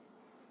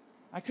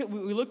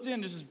 We looked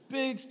in, there's this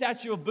big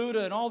statue of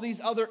Buddha and all these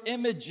other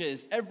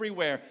images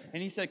everywhere.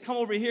 And he said, come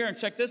over here and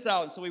check this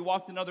out. And so we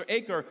walked another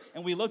acre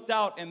and we looked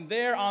out, and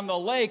there on the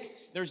lake,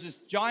 there's this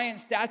giant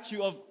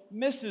statue of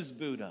Mrs.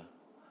 Buddha.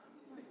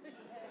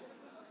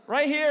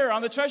 Right here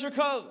on the Treasure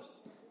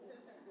Coast.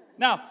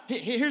 Now,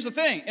 here's the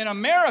thing. In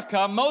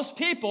America, most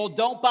people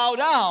don't bow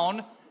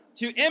down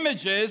to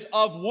images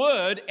of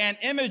wood and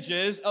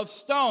images of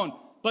stone.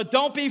 But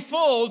don't be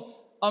fooled.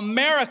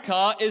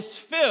 America is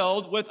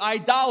filled with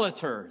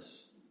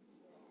idolaters.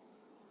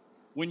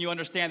 When you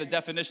understand the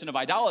definition of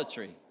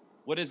idolatry,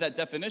 what is that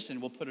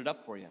definition? We'll put it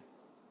up for you.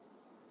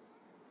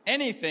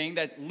 Anything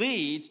that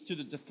leads to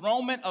the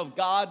dethronement of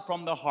God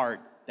from the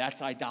heart,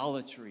 that's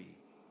idolatry.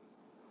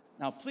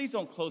 Now, please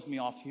don't close me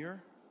off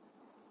here,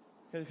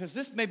 because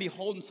this may be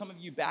holding some of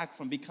you back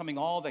from becoming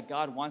all that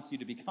God wants you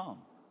to become.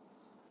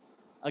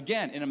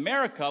 Again, in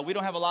America, we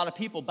don't have a lot of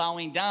people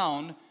bowing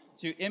down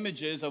to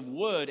images of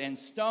wood and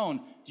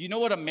stone. Do you know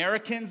what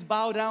Americans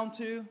bow down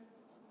to?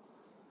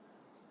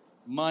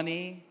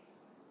 Money,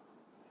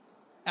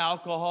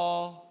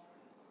 alcohol,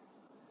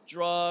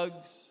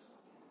 drugs,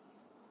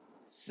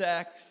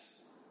 sex,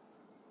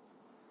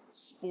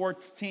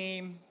 sports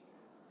team.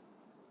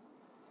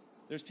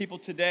 There's people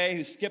today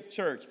who skip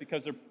church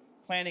because they're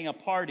planning a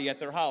party at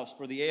their house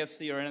for the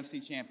AFC or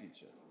NFC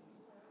championship.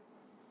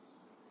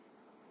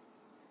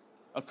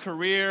 A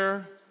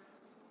career,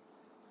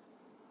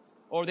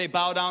 or they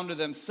bow down to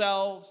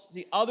themselves.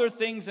 The other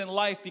things in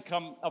life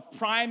become of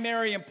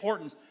primary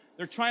importance.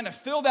 They're trying to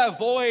fill that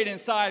void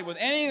inside with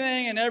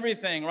anything and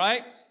everything,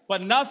 right?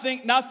 But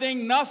nothing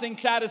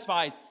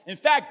satisfies. In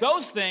fact,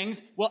 those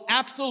things will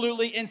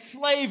absolutely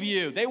enslave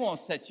you. They won't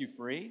set you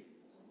free.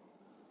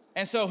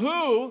 And so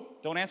who,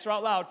 don't answer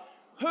out loud,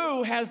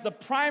 who has the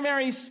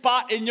primary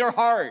spot in your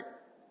heart?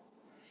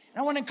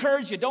 And I want to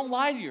encourage you, don't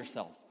lie to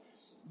yourself.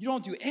 You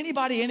don't do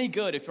anybody any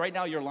good if right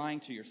now you're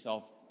lying to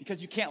yourself,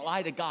 because you can't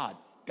lie to God.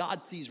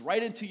 God sees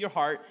right into your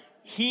heart.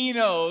 He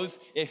knows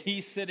if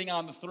he's sitting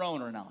on the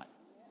throne or not.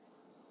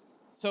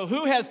 So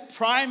who has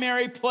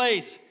primary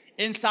place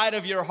inside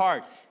of your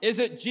heart? Is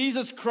it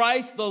Jesus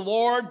Christ, the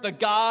Lord, the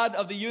God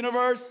of the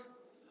universe?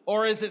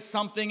 Or is it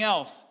something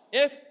else?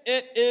 If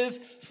it is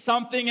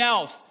something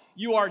else,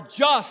 you are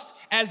just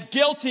as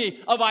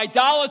guilty of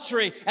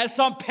idolatry as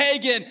some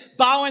pagan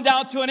bowing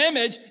down to an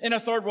image in a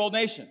third world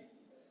nation.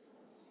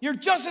 You're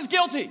just as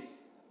guilty.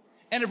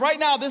 And if right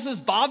now this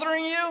is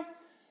bothering you,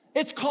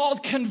 it's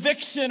called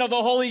conviction of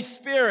the Holy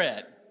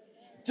Spirit.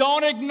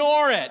 Don't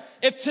ignore it.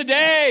 If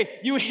today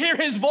you hear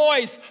his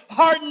voice,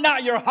 harden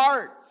not your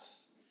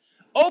hearts.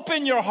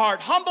 Open your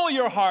heart. Humble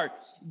your heart.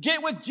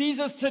 Get with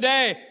Jesus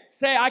today.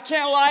 Say, I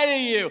can't lie to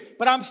you,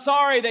 but I'm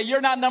sorry that you're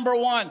not number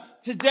one.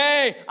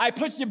 Today, I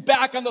put you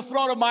back on the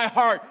throne of my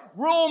heart.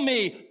 Rule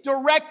me,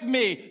 direct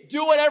me,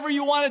 do whatever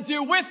you want to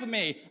do with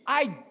me.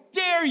 I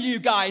dare you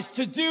guys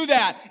to do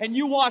that, and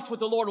you watch what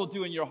the Lord will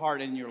do in your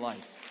heart and in your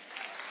life.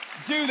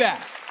 Do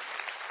that.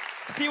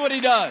 See what he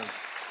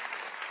does.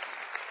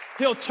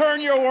 He'll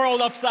turn your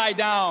world upside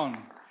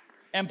down.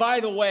 And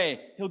by the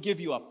way, he'll give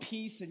you a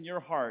peace in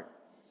your heart.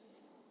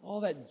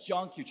 All that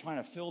junk you're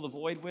trying to fill the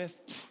void with,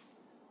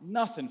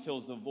 nothing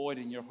fills the void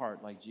in your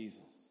heart like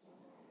Jesus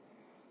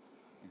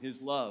and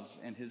his love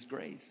and his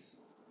grace.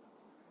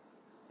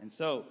 And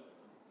so,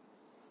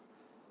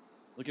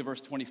 look at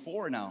verse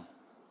 24 now.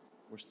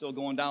 We're still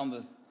going down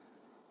the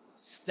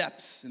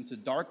steps into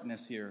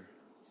darkness here.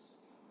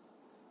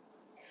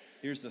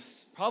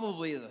 Here's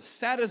probably the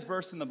saddest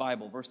verse in the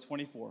Bible, verse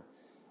 24.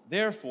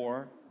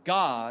 Therefore,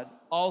 God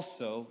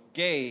also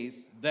gave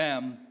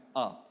them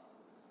up.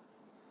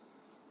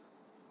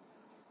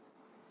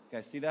 You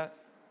guys see that?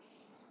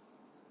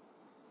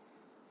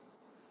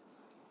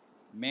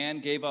 Man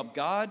gave up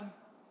God.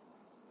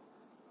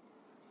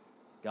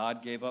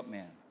 God gave up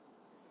man.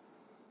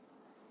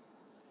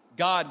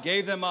 God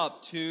gave them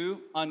up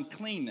to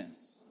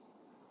uncleanness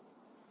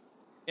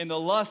in the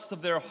lust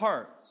of their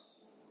hearts,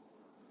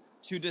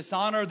 to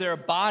dishonor their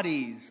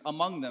bodies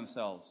among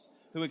themselves,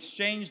 who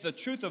exchanged the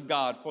truth of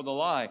God for the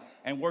lie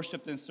and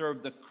worshiped and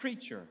served the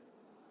creature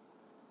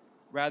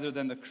rather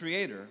than the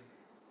Creator,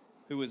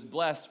 who is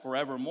blessed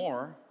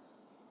forevermore.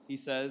 He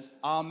says,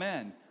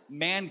 Amen.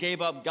 Man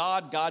gave up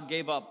God, God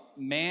gave up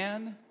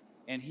man,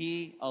 and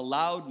he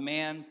allowed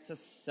man to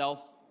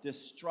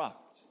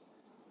self-destruct.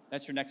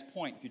 That's your next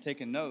point if you're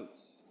taking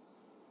notes.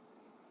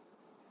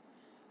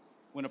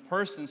 When a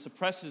person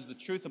suppresses the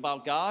truth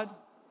about God,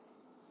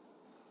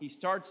 he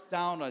starts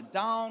down a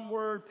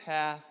downward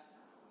path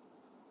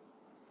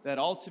that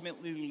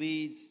ultimately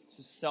leads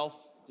to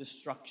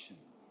self-destruction.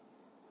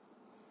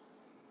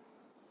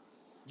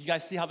 You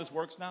guys see how this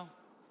works now?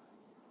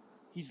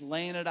 He's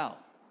laying it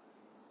out.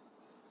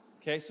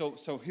 Okay, so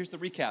here's the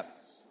recap.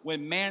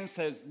 When man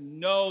says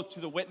no to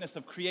the witness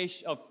of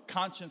creation, of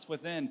conscience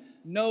within,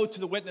 no to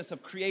the witness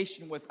of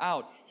creation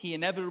without, he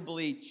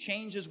inevitably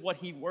changes what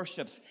he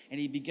worships, and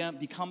he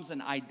becomes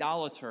an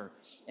idolater.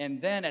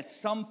 And then at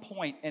some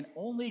point, and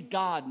only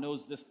God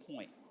knows this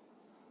point,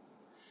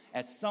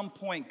 at some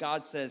point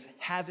God says,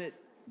 have it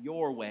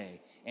your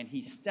way. And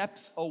he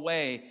steps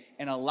away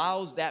and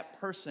allows that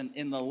person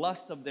in the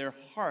lust of their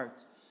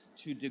heart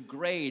to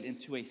degrade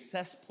into a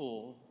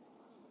cesspool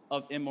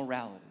of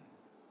immorality.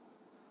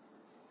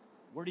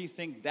 Where do you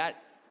think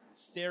that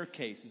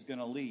staircase is going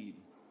to lead?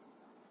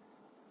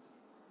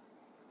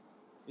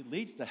 It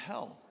leads to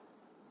hell.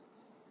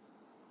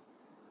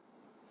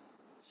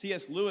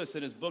 C.S. Lewis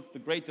in his book, The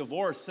Great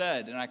Divorce,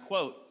 said, and I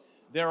quote,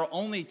 "There are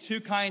only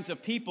two kinds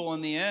of people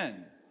in the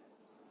end.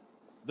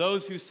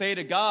 Those who say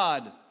to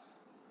God,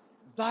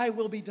 'Thy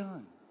will be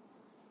done,'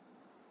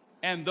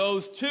 and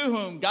those to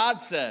whom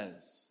God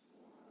says,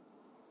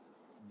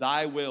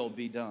 'Thy will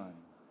be done.'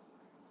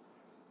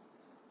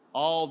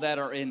 All that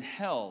are in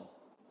hell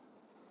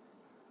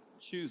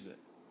choose it."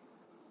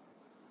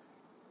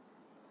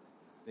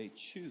 They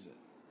choose it.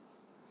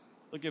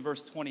 Look at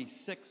verse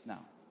 26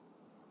 now.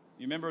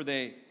 You remember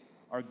they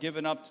are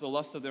given up to the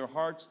lust of their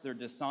hearts. They're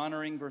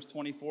dishonoring, verse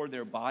 24,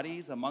 their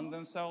bodies among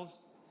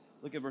themselves.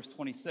 Look at verse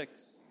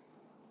 26.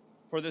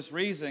 For this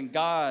reason,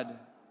 God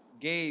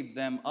gave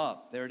them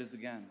up. There it is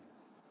again.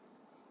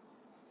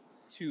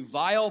 to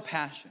vile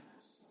passions.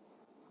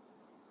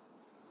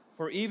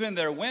 For even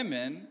their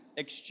women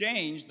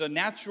exchange the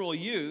natural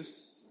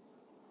use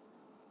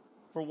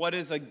for what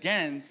is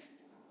against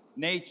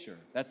nature.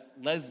 That's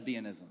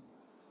lesbianism.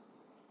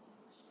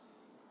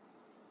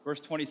 Verse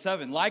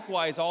 27,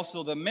 likewise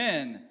also the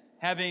men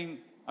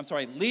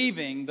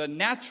leaving the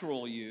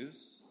natural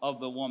use of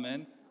the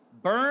woman,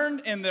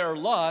 burned in their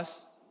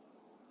lust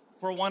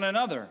for one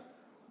another.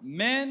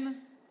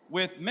 Men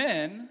with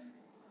men,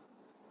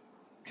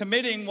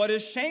 committing what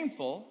is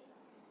shameful,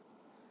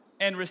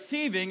 and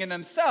receiving in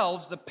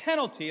themselves the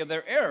penalty of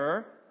their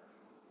error,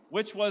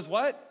 which was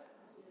what?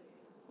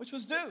 Which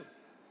was due.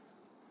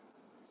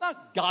 It's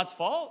not God's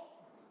fault.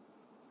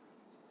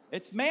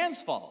 It's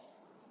man's fault.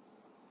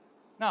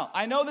 Now,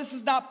 I know this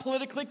is not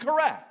politically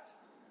correct.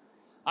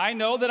 I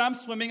know that I'm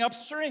swimming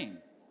upstream.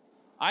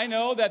 I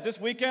know that this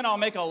weekend I'll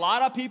make a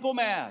lot of people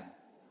mad.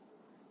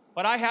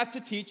 But I have to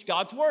teach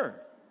God's word.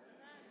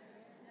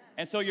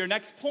 And so your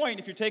next point,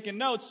 if you're taking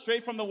notes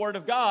straight from the word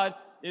of God,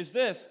 is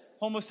this.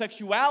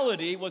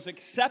 Homosexuality was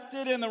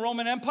accepted in the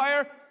Roman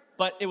Empire,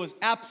 but it was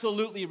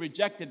absolutely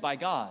rejected by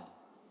God.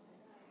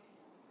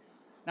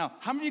 Now,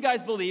 how many of you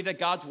guys believe that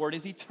God's word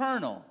is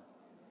eternal?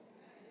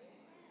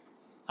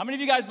 How many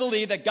of you guys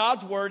believe that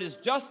God's word is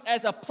just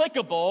as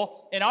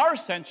applicable in our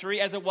century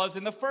as it was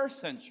in the first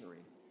century?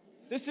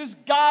 This is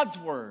God's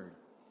word.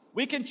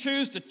 We can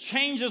choose to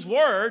change his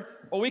word,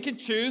 or we can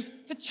choose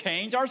to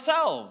change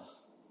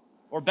ourselves.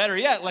 Or better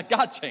yet, let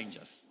God change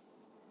us.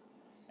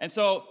 And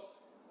so,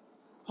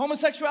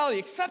 homosexuality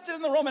accepted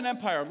in the Roman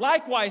Empire.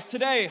 Likewise,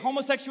 today,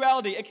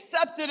 homosexuality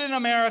accepted in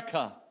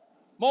America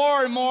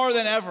more and more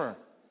than ever.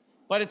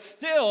 But it's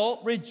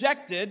still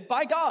rejected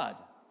by God.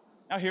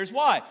 Now, here's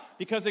why.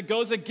 Because it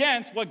goes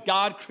against what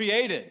God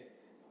created.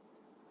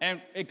 And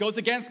it goes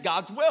against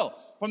God's will.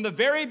 From the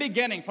very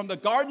beginning, from the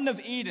Garden of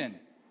Eden,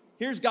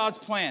 here's God's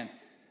plan.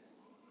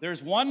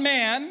 There's one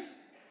man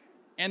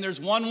and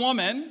there's one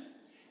woman.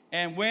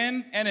 And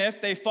when and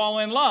if they fall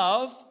in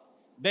love,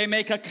 they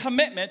make a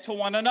commitment to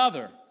one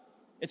another.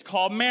 It's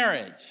called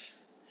marriage.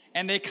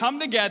 And they come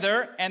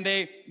together and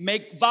they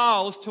make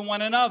vows to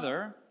one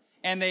another.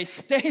 And they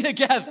stay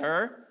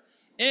together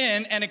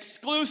in an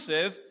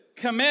exclusive,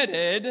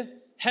 committed,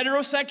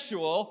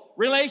 heterosexual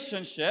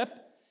relationship.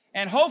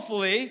 And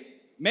hopefully,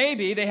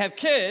 maybe they have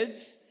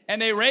kids.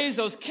 And they raise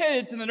those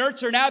kids in the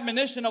nurture and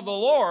admonition of the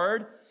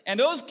Lord. And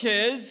those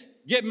kids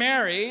get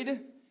married.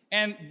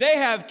 And they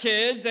have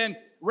kids and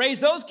raise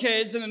those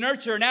kids in the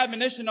nurture and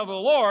admonition of the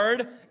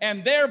Lord,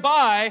 and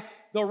thereby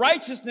the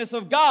righteousness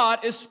of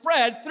God is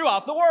spread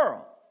throughout the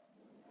world.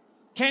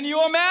 Can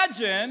you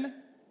imagine?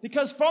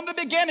 Because from the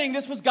beginning,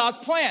 this was God's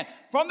plan.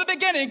 From the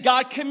beginning,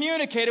 God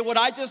communicated what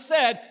I just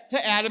said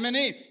to Adam and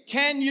Eve.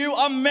 Can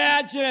you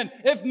imagine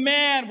if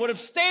man would have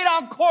stayed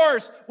on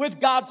course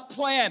with God's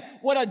plan?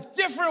 What a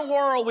different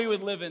world we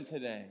would live in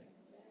today.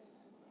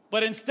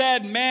 But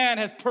instead, man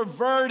has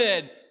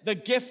perverted the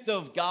gift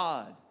of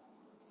God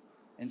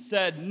and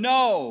said,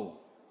 no,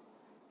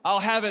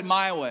 I'll have it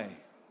my way.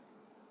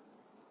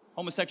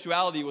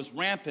 Homosexuality was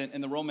rampant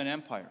in the Roman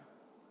Empire.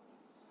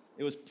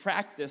 It was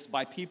practiced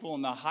by people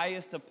in the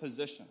highest of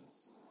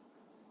positions.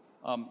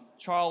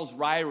 Charles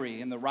Ryrie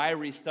in the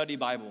Ryrie Study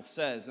Bible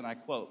says, and I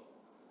quote,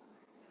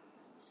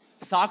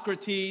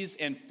 Socrates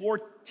and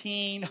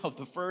 14 of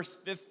the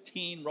first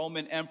 15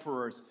 Roman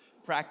emperors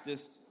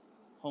practiced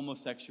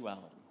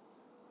homosexuality.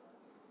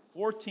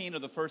 14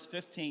 of the first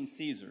 15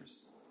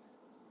 Caesars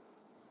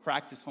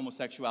practiced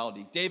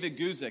homosexuality. David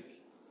Guzik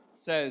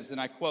says,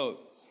 and I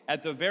quote,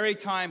 at the very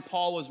time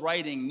Paul was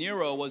writing,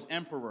 Nero was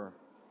emperor.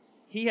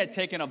 He had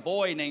taken a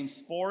boy named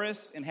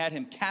Sporus and had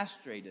him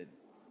castrated.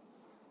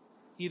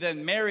 He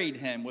then married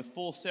him with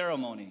full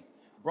ceremony,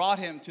 brought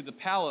him to the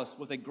palace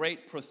with a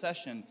great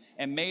procession,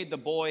 and made the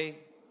boy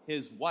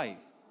his wife.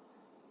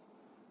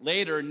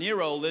 Later,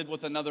 Nero lived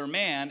with another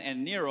man,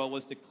 and Nero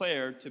was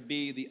declared to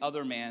be the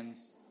other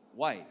man's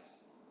wife.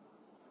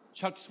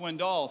 Chuck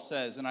Swindoll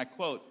says, and I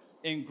quote,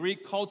 in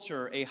Greek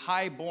culture, a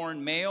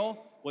high-born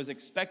male was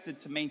expected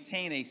to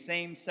maintain a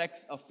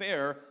same-sex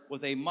affair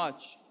with a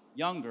much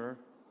younger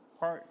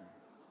partner.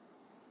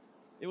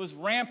 It was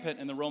rampant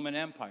in the Roman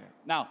Empire.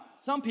 Now,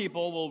 some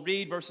people will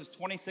read verses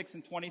 26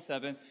 and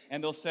 27,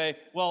 and they'll say,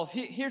 well,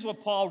 here's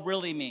what Paul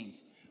really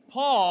means.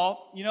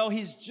 Paul,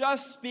 he's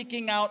just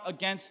speaking out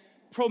against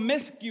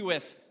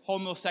promiscuous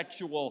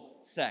homosexual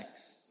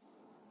sex.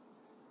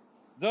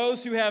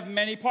 Those who have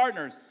many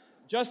partners.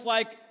 Just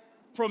like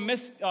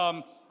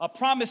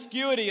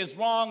promiscuity is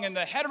wrong in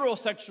the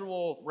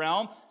heterosexual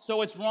realm,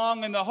 so it's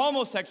wrong in the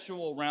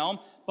homosexual realm.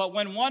 But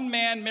when one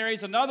man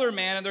marries another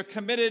man and they're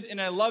committed in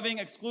a loving,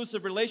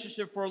 exclusive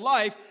relationship for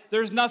life,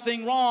 there's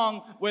nothing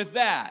wrong with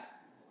that.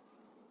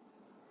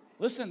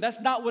 Listen, that's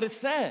not what it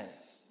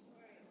says.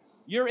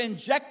 You're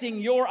injecting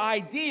your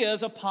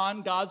ideas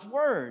upon God's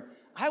word.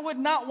 I would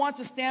not want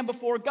to stand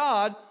before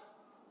God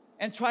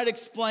and try to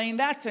explain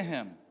that to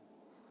him.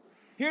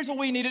 Here's what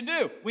we need to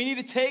do. We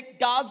need to take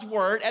God's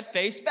word at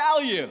face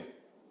value.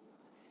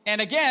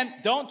 And again,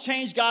 don't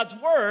change God's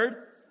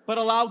word, but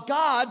allow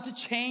God to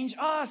change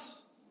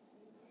us.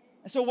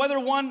 And so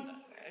whether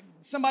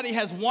somebody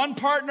has one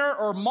partner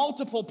or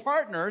multiple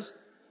partners,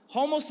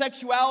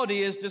 homosexuality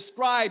is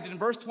described in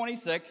verse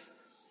 26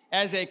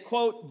 as a,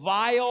 quote,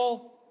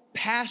 vile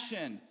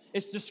passion.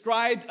 It's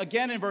described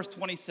again in verse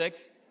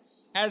 26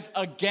 as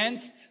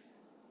against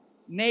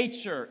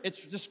nature.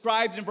 It's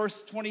described in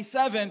verse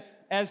 27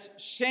 as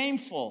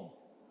shameful.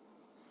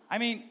 I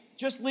mean,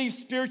 just leave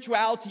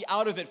spirituality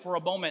out of it for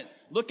a moment.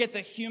 Look at the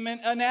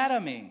human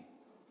anatomy.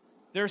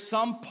 There's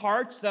some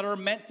parts that are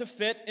meant to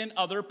fit in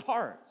other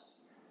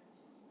parts.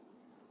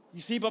 You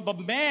see, but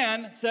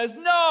man says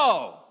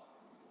no.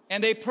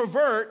 And they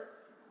pervert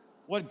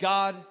what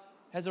God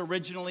has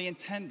originally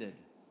intended.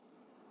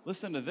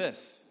 Listen to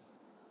this.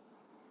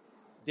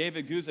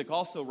 David Guzik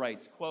also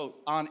writes,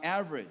 quote, on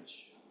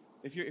average,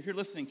 if you're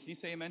listening, can you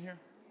say amen here?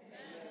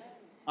 Amen.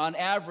 On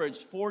average,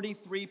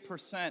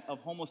 43% of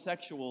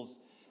homosexuals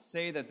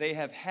say that they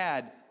have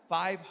had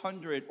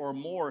 500 or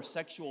more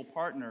sexual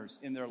partners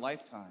in their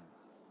lifetime.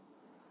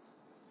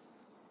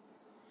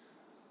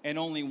 And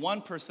only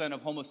 1%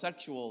 of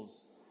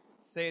homosexuals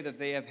say that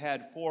they have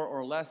had 4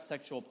 or less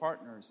sexual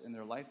partners in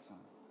their lifetime.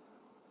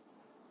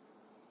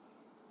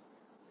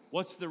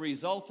 What's the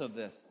result of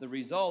this? The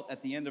result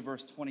at the end of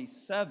verse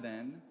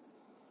 27,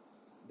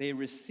 they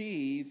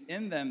receive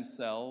in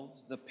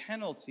themselves the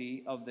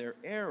penalty of their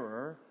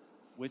error,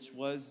 which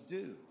was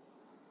due.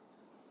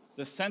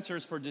 The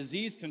Centers for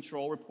Disease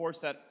Control reports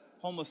that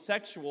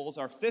homosexuals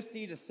are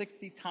 50 to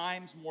 60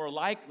 times more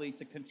likely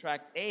to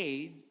contract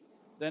AIDS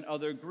than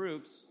other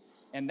groups,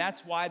 and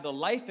that's why the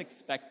life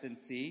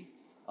expectancy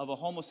of a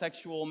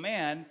homosexual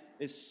man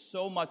is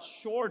so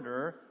much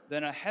shorter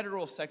than a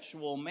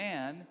heterosexual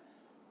man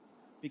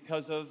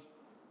because of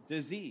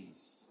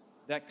disease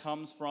that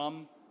comes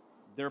from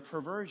their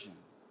perversion.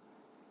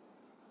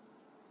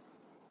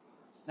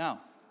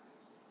 Now,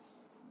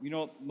 you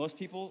know, most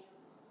people,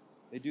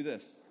 they do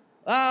this.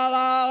 La,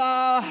 la,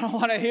 la, I don't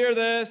want to hear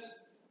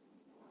this.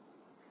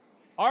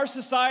 Our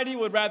society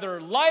would rather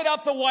light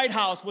up the White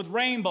House with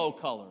rainbow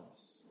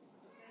colors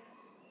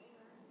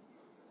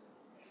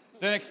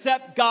than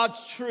accept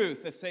God's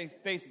truth at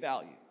face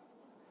value.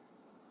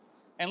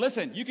 And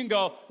listen, you can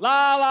go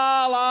la,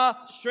 la,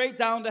 la, straight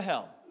down to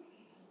hell.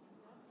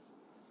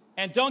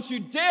 And don't you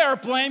dare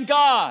blame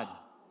God,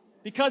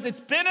 because it's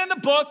been in the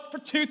book for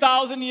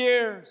 2,000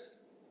 years.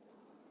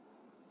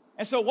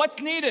 And so what's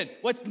needed?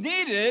 What's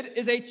needed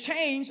is a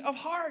change of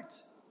heart.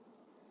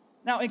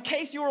 Now, in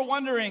case you were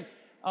wondering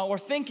or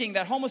thinking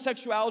that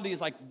homosexuality is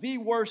like the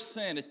worst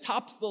sin, it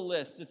tops the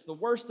list, it's the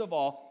worst of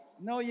all,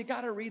 no, you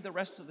got to read the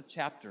rest of the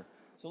chapter.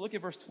 So look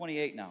at verse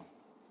 28 now.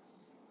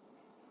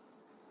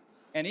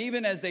 And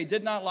even as they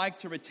did not like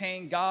to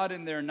retain God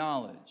in their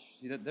knowledge,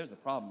 see, there's a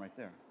problem right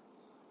there.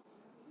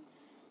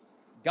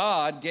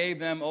 God gave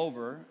them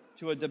over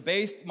to a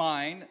debased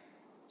mind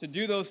to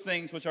do those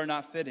things which are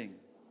not fitting,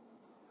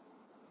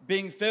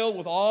 being filled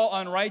with all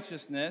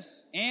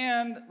unrighteousness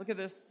and, look at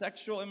this,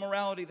 sexual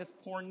immorality, that's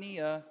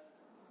porneia.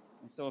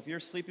 And so if you're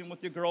sleeping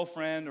with your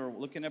girlfriend or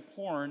looking at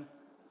porn,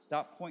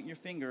 stop pointing your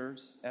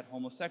fingers at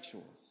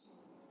homosexuals.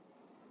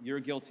 You're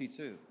guilty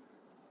too.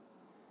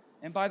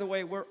 And by the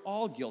way, we're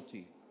all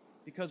guilty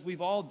because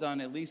we've all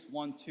done at least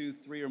 1, 2,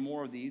 3 or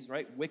more of these,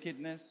 right?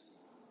 Wickedness,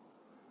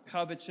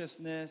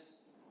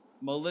 covetousness,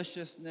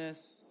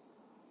 maliciousness,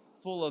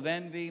 full of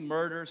envy,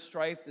 murder,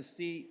 strife,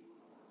 deceit,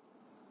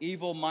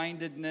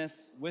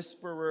 evil-mindedness,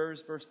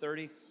 whisperers, verse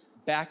 30,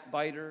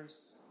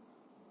 backbiters,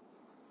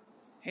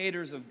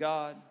 haters of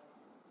God,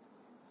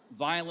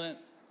 violent,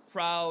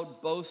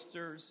 proud,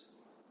 boasters,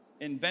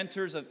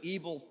 inventors of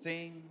evil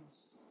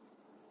things,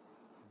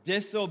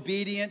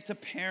 disobedient to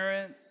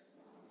parents.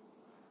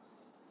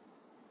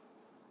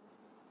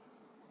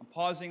 I'm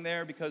pausing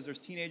there because there's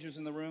teenagers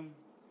in the room.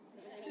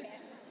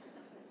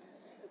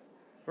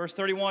 Verse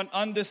 31,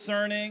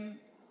 undiscerning,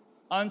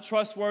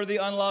 untrustworthy,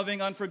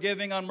 unloving,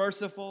 unforgiving,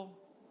 unmerciful.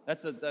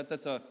 That's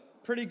a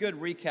pretty good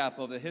recap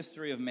of the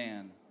history of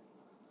man.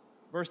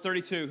 Verse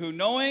 32, who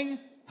knowing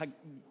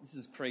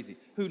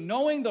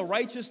the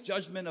righteous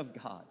judgment of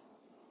God,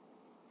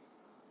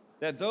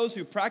 that those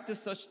who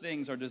practice such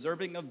things are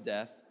deserving of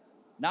death,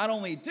 not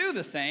only do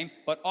the same,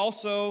 but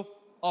also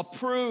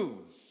approve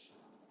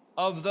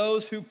of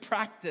those who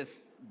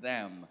practice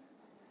them.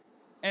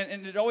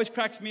 And it always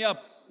cracks me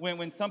up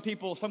when some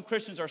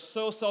Christians are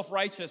so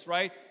self-righteous,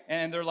 right?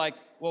 And they're like,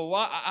 well,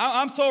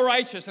 I'm so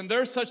righteous and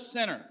they're such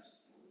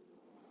sinners.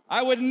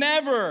 I would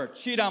never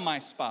cheat on my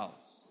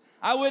spouse.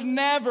 I would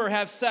never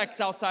have sex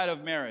outside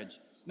of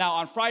marriage. Now,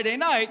 on Friday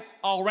night,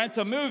 I'll rent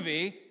a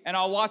movie and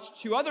I'll watch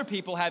 2 other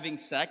people having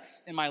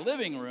sex in my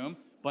living room,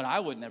 but I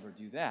would never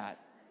do that.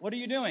 What are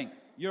you doing?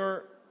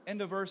 You're,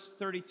 end of verse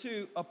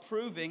 32,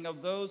 approving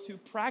of those who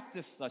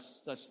practice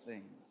such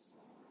things.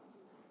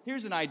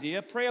 Here's an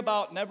idea. Pray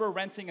about never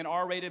renting an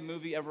R-rated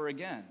movie ever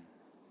again.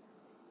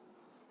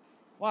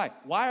 Why?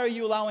 Why are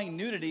you allowing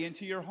nudity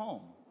into your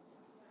home?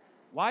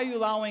 Why are you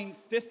allowing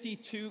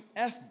 52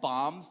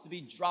 F-bombs to be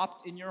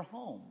dropped in your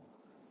home?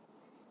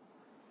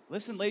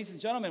 Listen, ladies and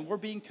gentlemen, we're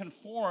being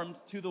conformed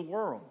to the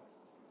world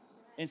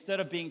instead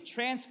of being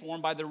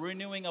transformed by the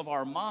renewing of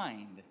our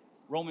mind.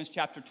 Romans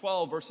chapter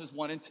 12, verses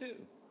 1 and 2.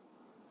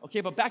 Okay,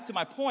 but back to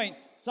my point,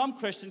 some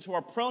Christians who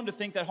are prone to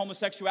think that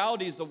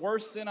homosexuality is the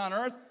worst sin on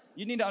earth,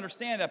 you need to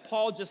understand that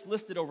Paul just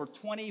listed over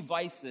 20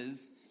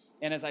 vices,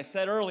 and as I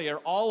said earlier,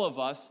 all of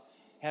us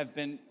have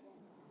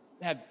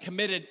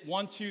committed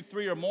 1, 2,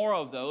 3 or more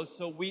of those,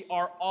 so we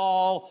are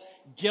all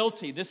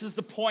guilty. This is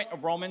the point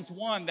of Romans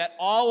 1, that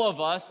all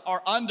of us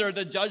are under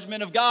the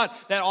judgment of God,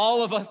 that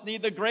all of us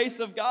need the grace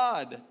of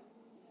God.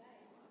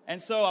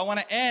 And so I want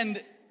to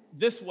end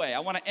this way. I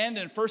want to end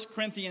in 1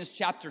 Corinthians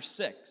chapter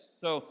 6.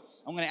 So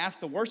I'm going to ask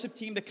the worship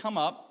team to come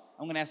up.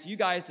 I'm going to ask you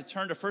guys to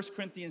turn to 1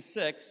 Corinthians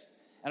 6,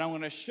 and I'm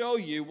going to show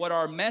you what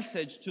our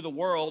message to the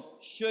world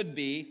should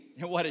be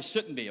and what it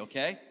shouldn't be,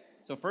 okay?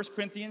 So 1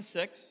 Corinthians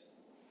 6,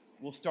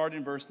 we'll start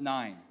in verse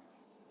 9.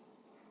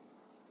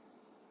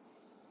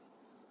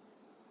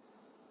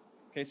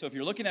 Okay, so if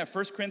you're looking at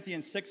 1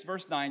 Corinthians 6,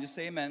 verse 9, just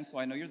say amen so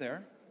I know you're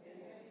there.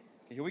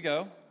 Okay, here we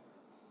go.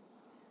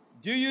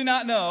 Do you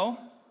not know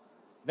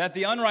that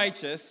the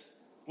unrighteous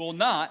will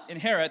not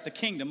inherit the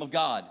kingdom of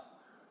God?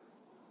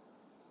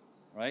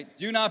 Right?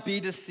 Do not be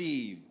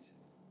deceived.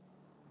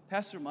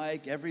 Pastor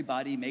Mike,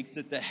 everybody makes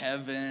it to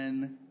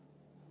heaven.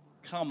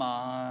 Come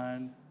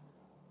on.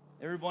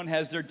 Everyone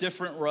has their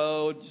different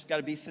road. Just got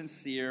to be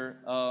sincere.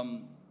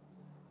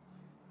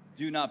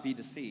 Do not be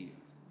deceived.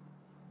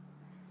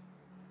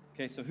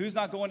 Okay, so who's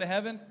not going to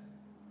heaven?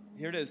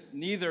 Here it is.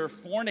 Neither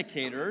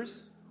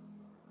fornicators,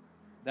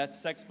 that's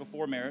sex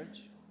before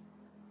marriage,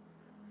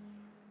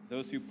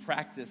 those who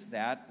practice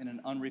that in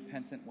an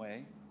unrepentant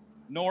way,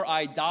 nor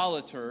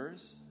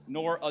idolaters,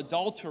 nor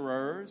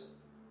adulterers,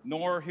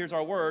 nor, here's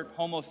our word,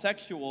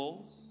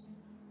 homosexuals,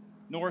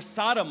 nor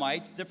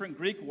sodomites, different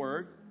Greek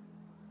word.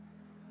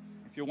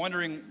 If you're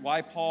wondering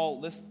why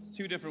Paul lists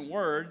two different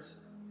words,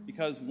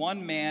 because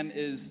one man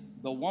is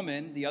the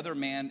woman, the other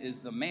man is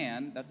the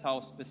man. That's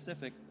how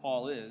specific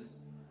Paul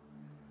is.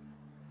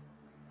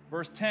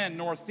 Verse 10,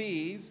 nor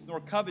thieves, nor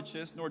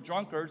covetous, nor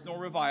drunkards, nor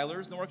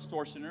revilers, nor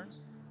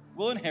extortioners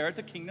will inherit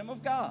the kingdom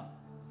of God.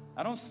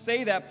 I don't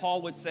say that,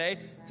 Paul would say,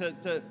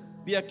 to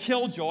be a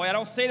killjoy. I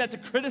don't say that to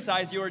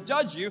criticize you or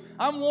judge you.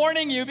 I'm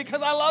warning you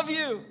because I love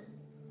you.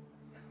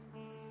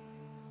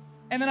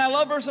 And then I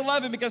love verse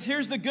 11 because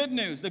here's the good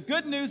news. The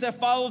good news that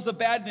follows the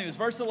bad news.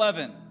 Verse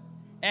 11.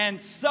 And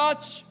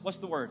such, what's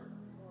the word?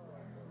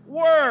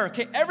 Were.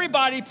 Okay,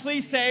 everybody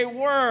please say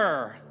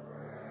were.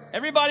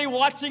 Everybody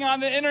watching on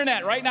the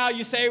internet right now,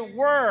 you say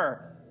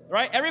were.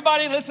 Right?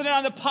 Everybody listening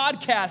on the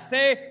podcast,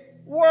 say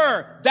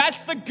were.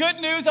 That's the good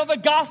news of the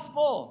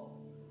gospel.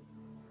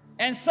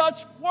 And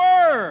such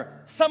were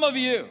some of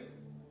you.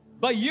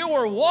 But you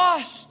were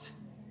washed.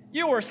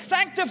 You were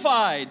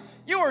sanctified.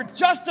 You were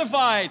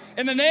justified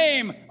in the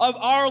name of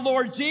our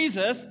Lord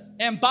Jesus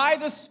and by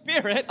the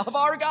Spirit of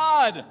our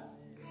God.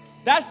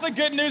 That's the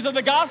good news of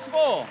the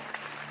gospel.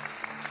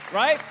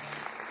 Right?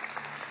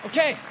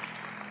 Okay.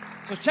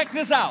 So check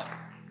this out.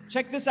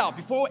 Check this out.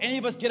 Before any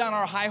of us get on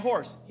our high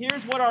horse,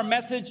 here's what our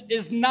message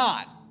is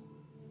not.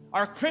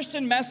 Our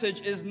Christian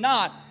message is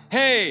not,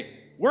 hey,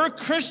 we're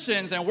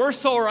Christians and we're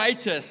so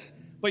righteous,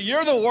 but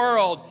you're the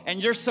world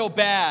and you're so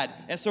bad.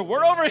 And so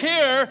we're over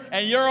here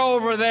and you're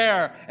over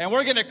there. And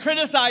we're going to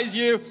criticize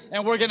you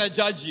and we're going to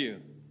judge you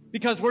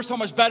because we're so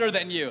much better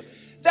than you.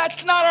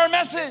 That's not our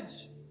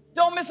message.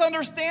 Don't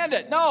misunderstand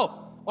it.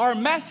 No, our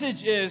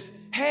message is,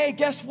 hey,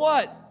 guess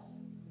what?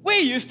 We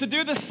used to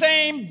do the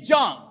same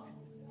junk.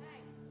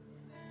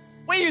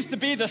 We used to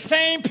be the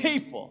same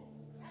people.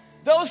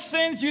 Those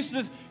sins used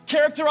to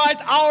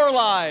characterize our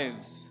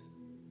lives.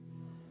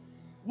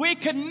 We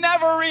could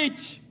never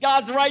reach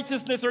God's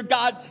righteousness or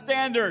God's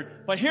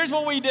standard. But here's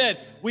what we did.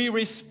 We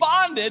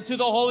responded to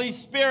the Holy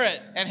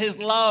Spirit and His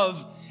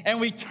love. And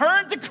we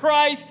turned to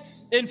Christ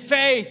in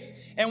faith.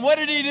 And what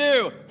did He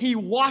do? He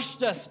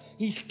washed us.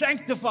 He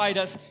sanctified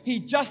us. He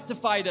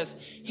justified us.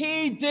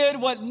 He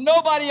did what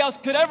nobody else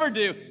could ever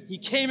do. He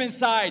came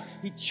inside.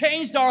 He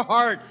changed our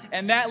heart.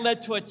 And that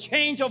led to a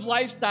change of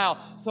lifestyle.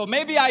 So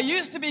maybe I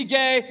used to be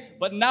gay,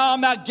 but now I'm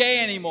not gay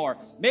anymore.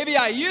 Maybe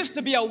I used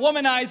to be a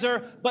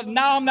womanizer, but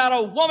now I'm not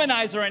a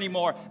womanizer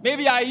anymore.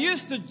 Maybe I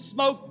used to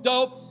smoke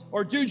dope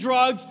or do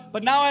drugs,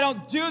 but now I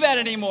don't do that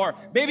anymore.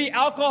 Maybe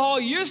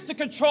alcohol used to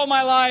control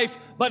my life,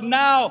 but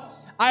now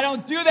I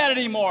don't do that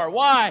anymore.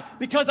 Why?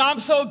 Because I'm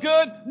so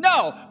good?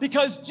 No,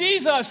 because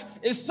Jesus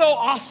is so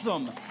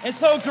awesome and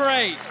so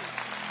great.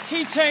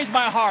 He changed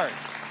my heart.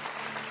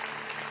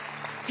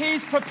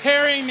 He's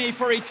preparing me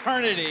for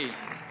eternity.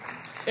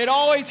 It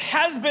always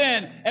has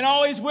been and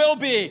always will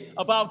be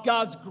about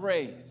God's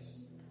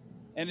grace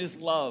and His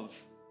love.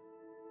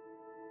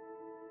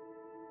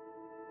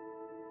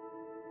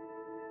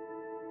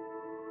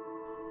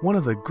 One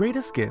of the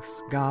greatest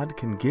gifts God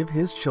can give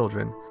His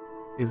children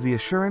is the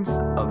assurance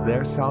of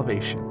their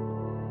salvation.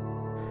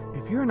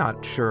 If you're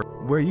not sure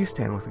where you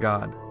stand with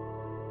God,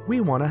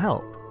 we want to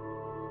help.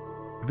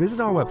 Visit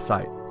our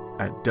website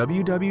at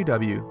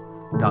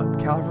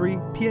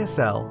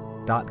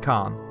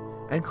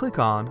www.calvarypsl.com and click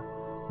on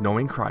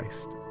knowing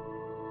Christ.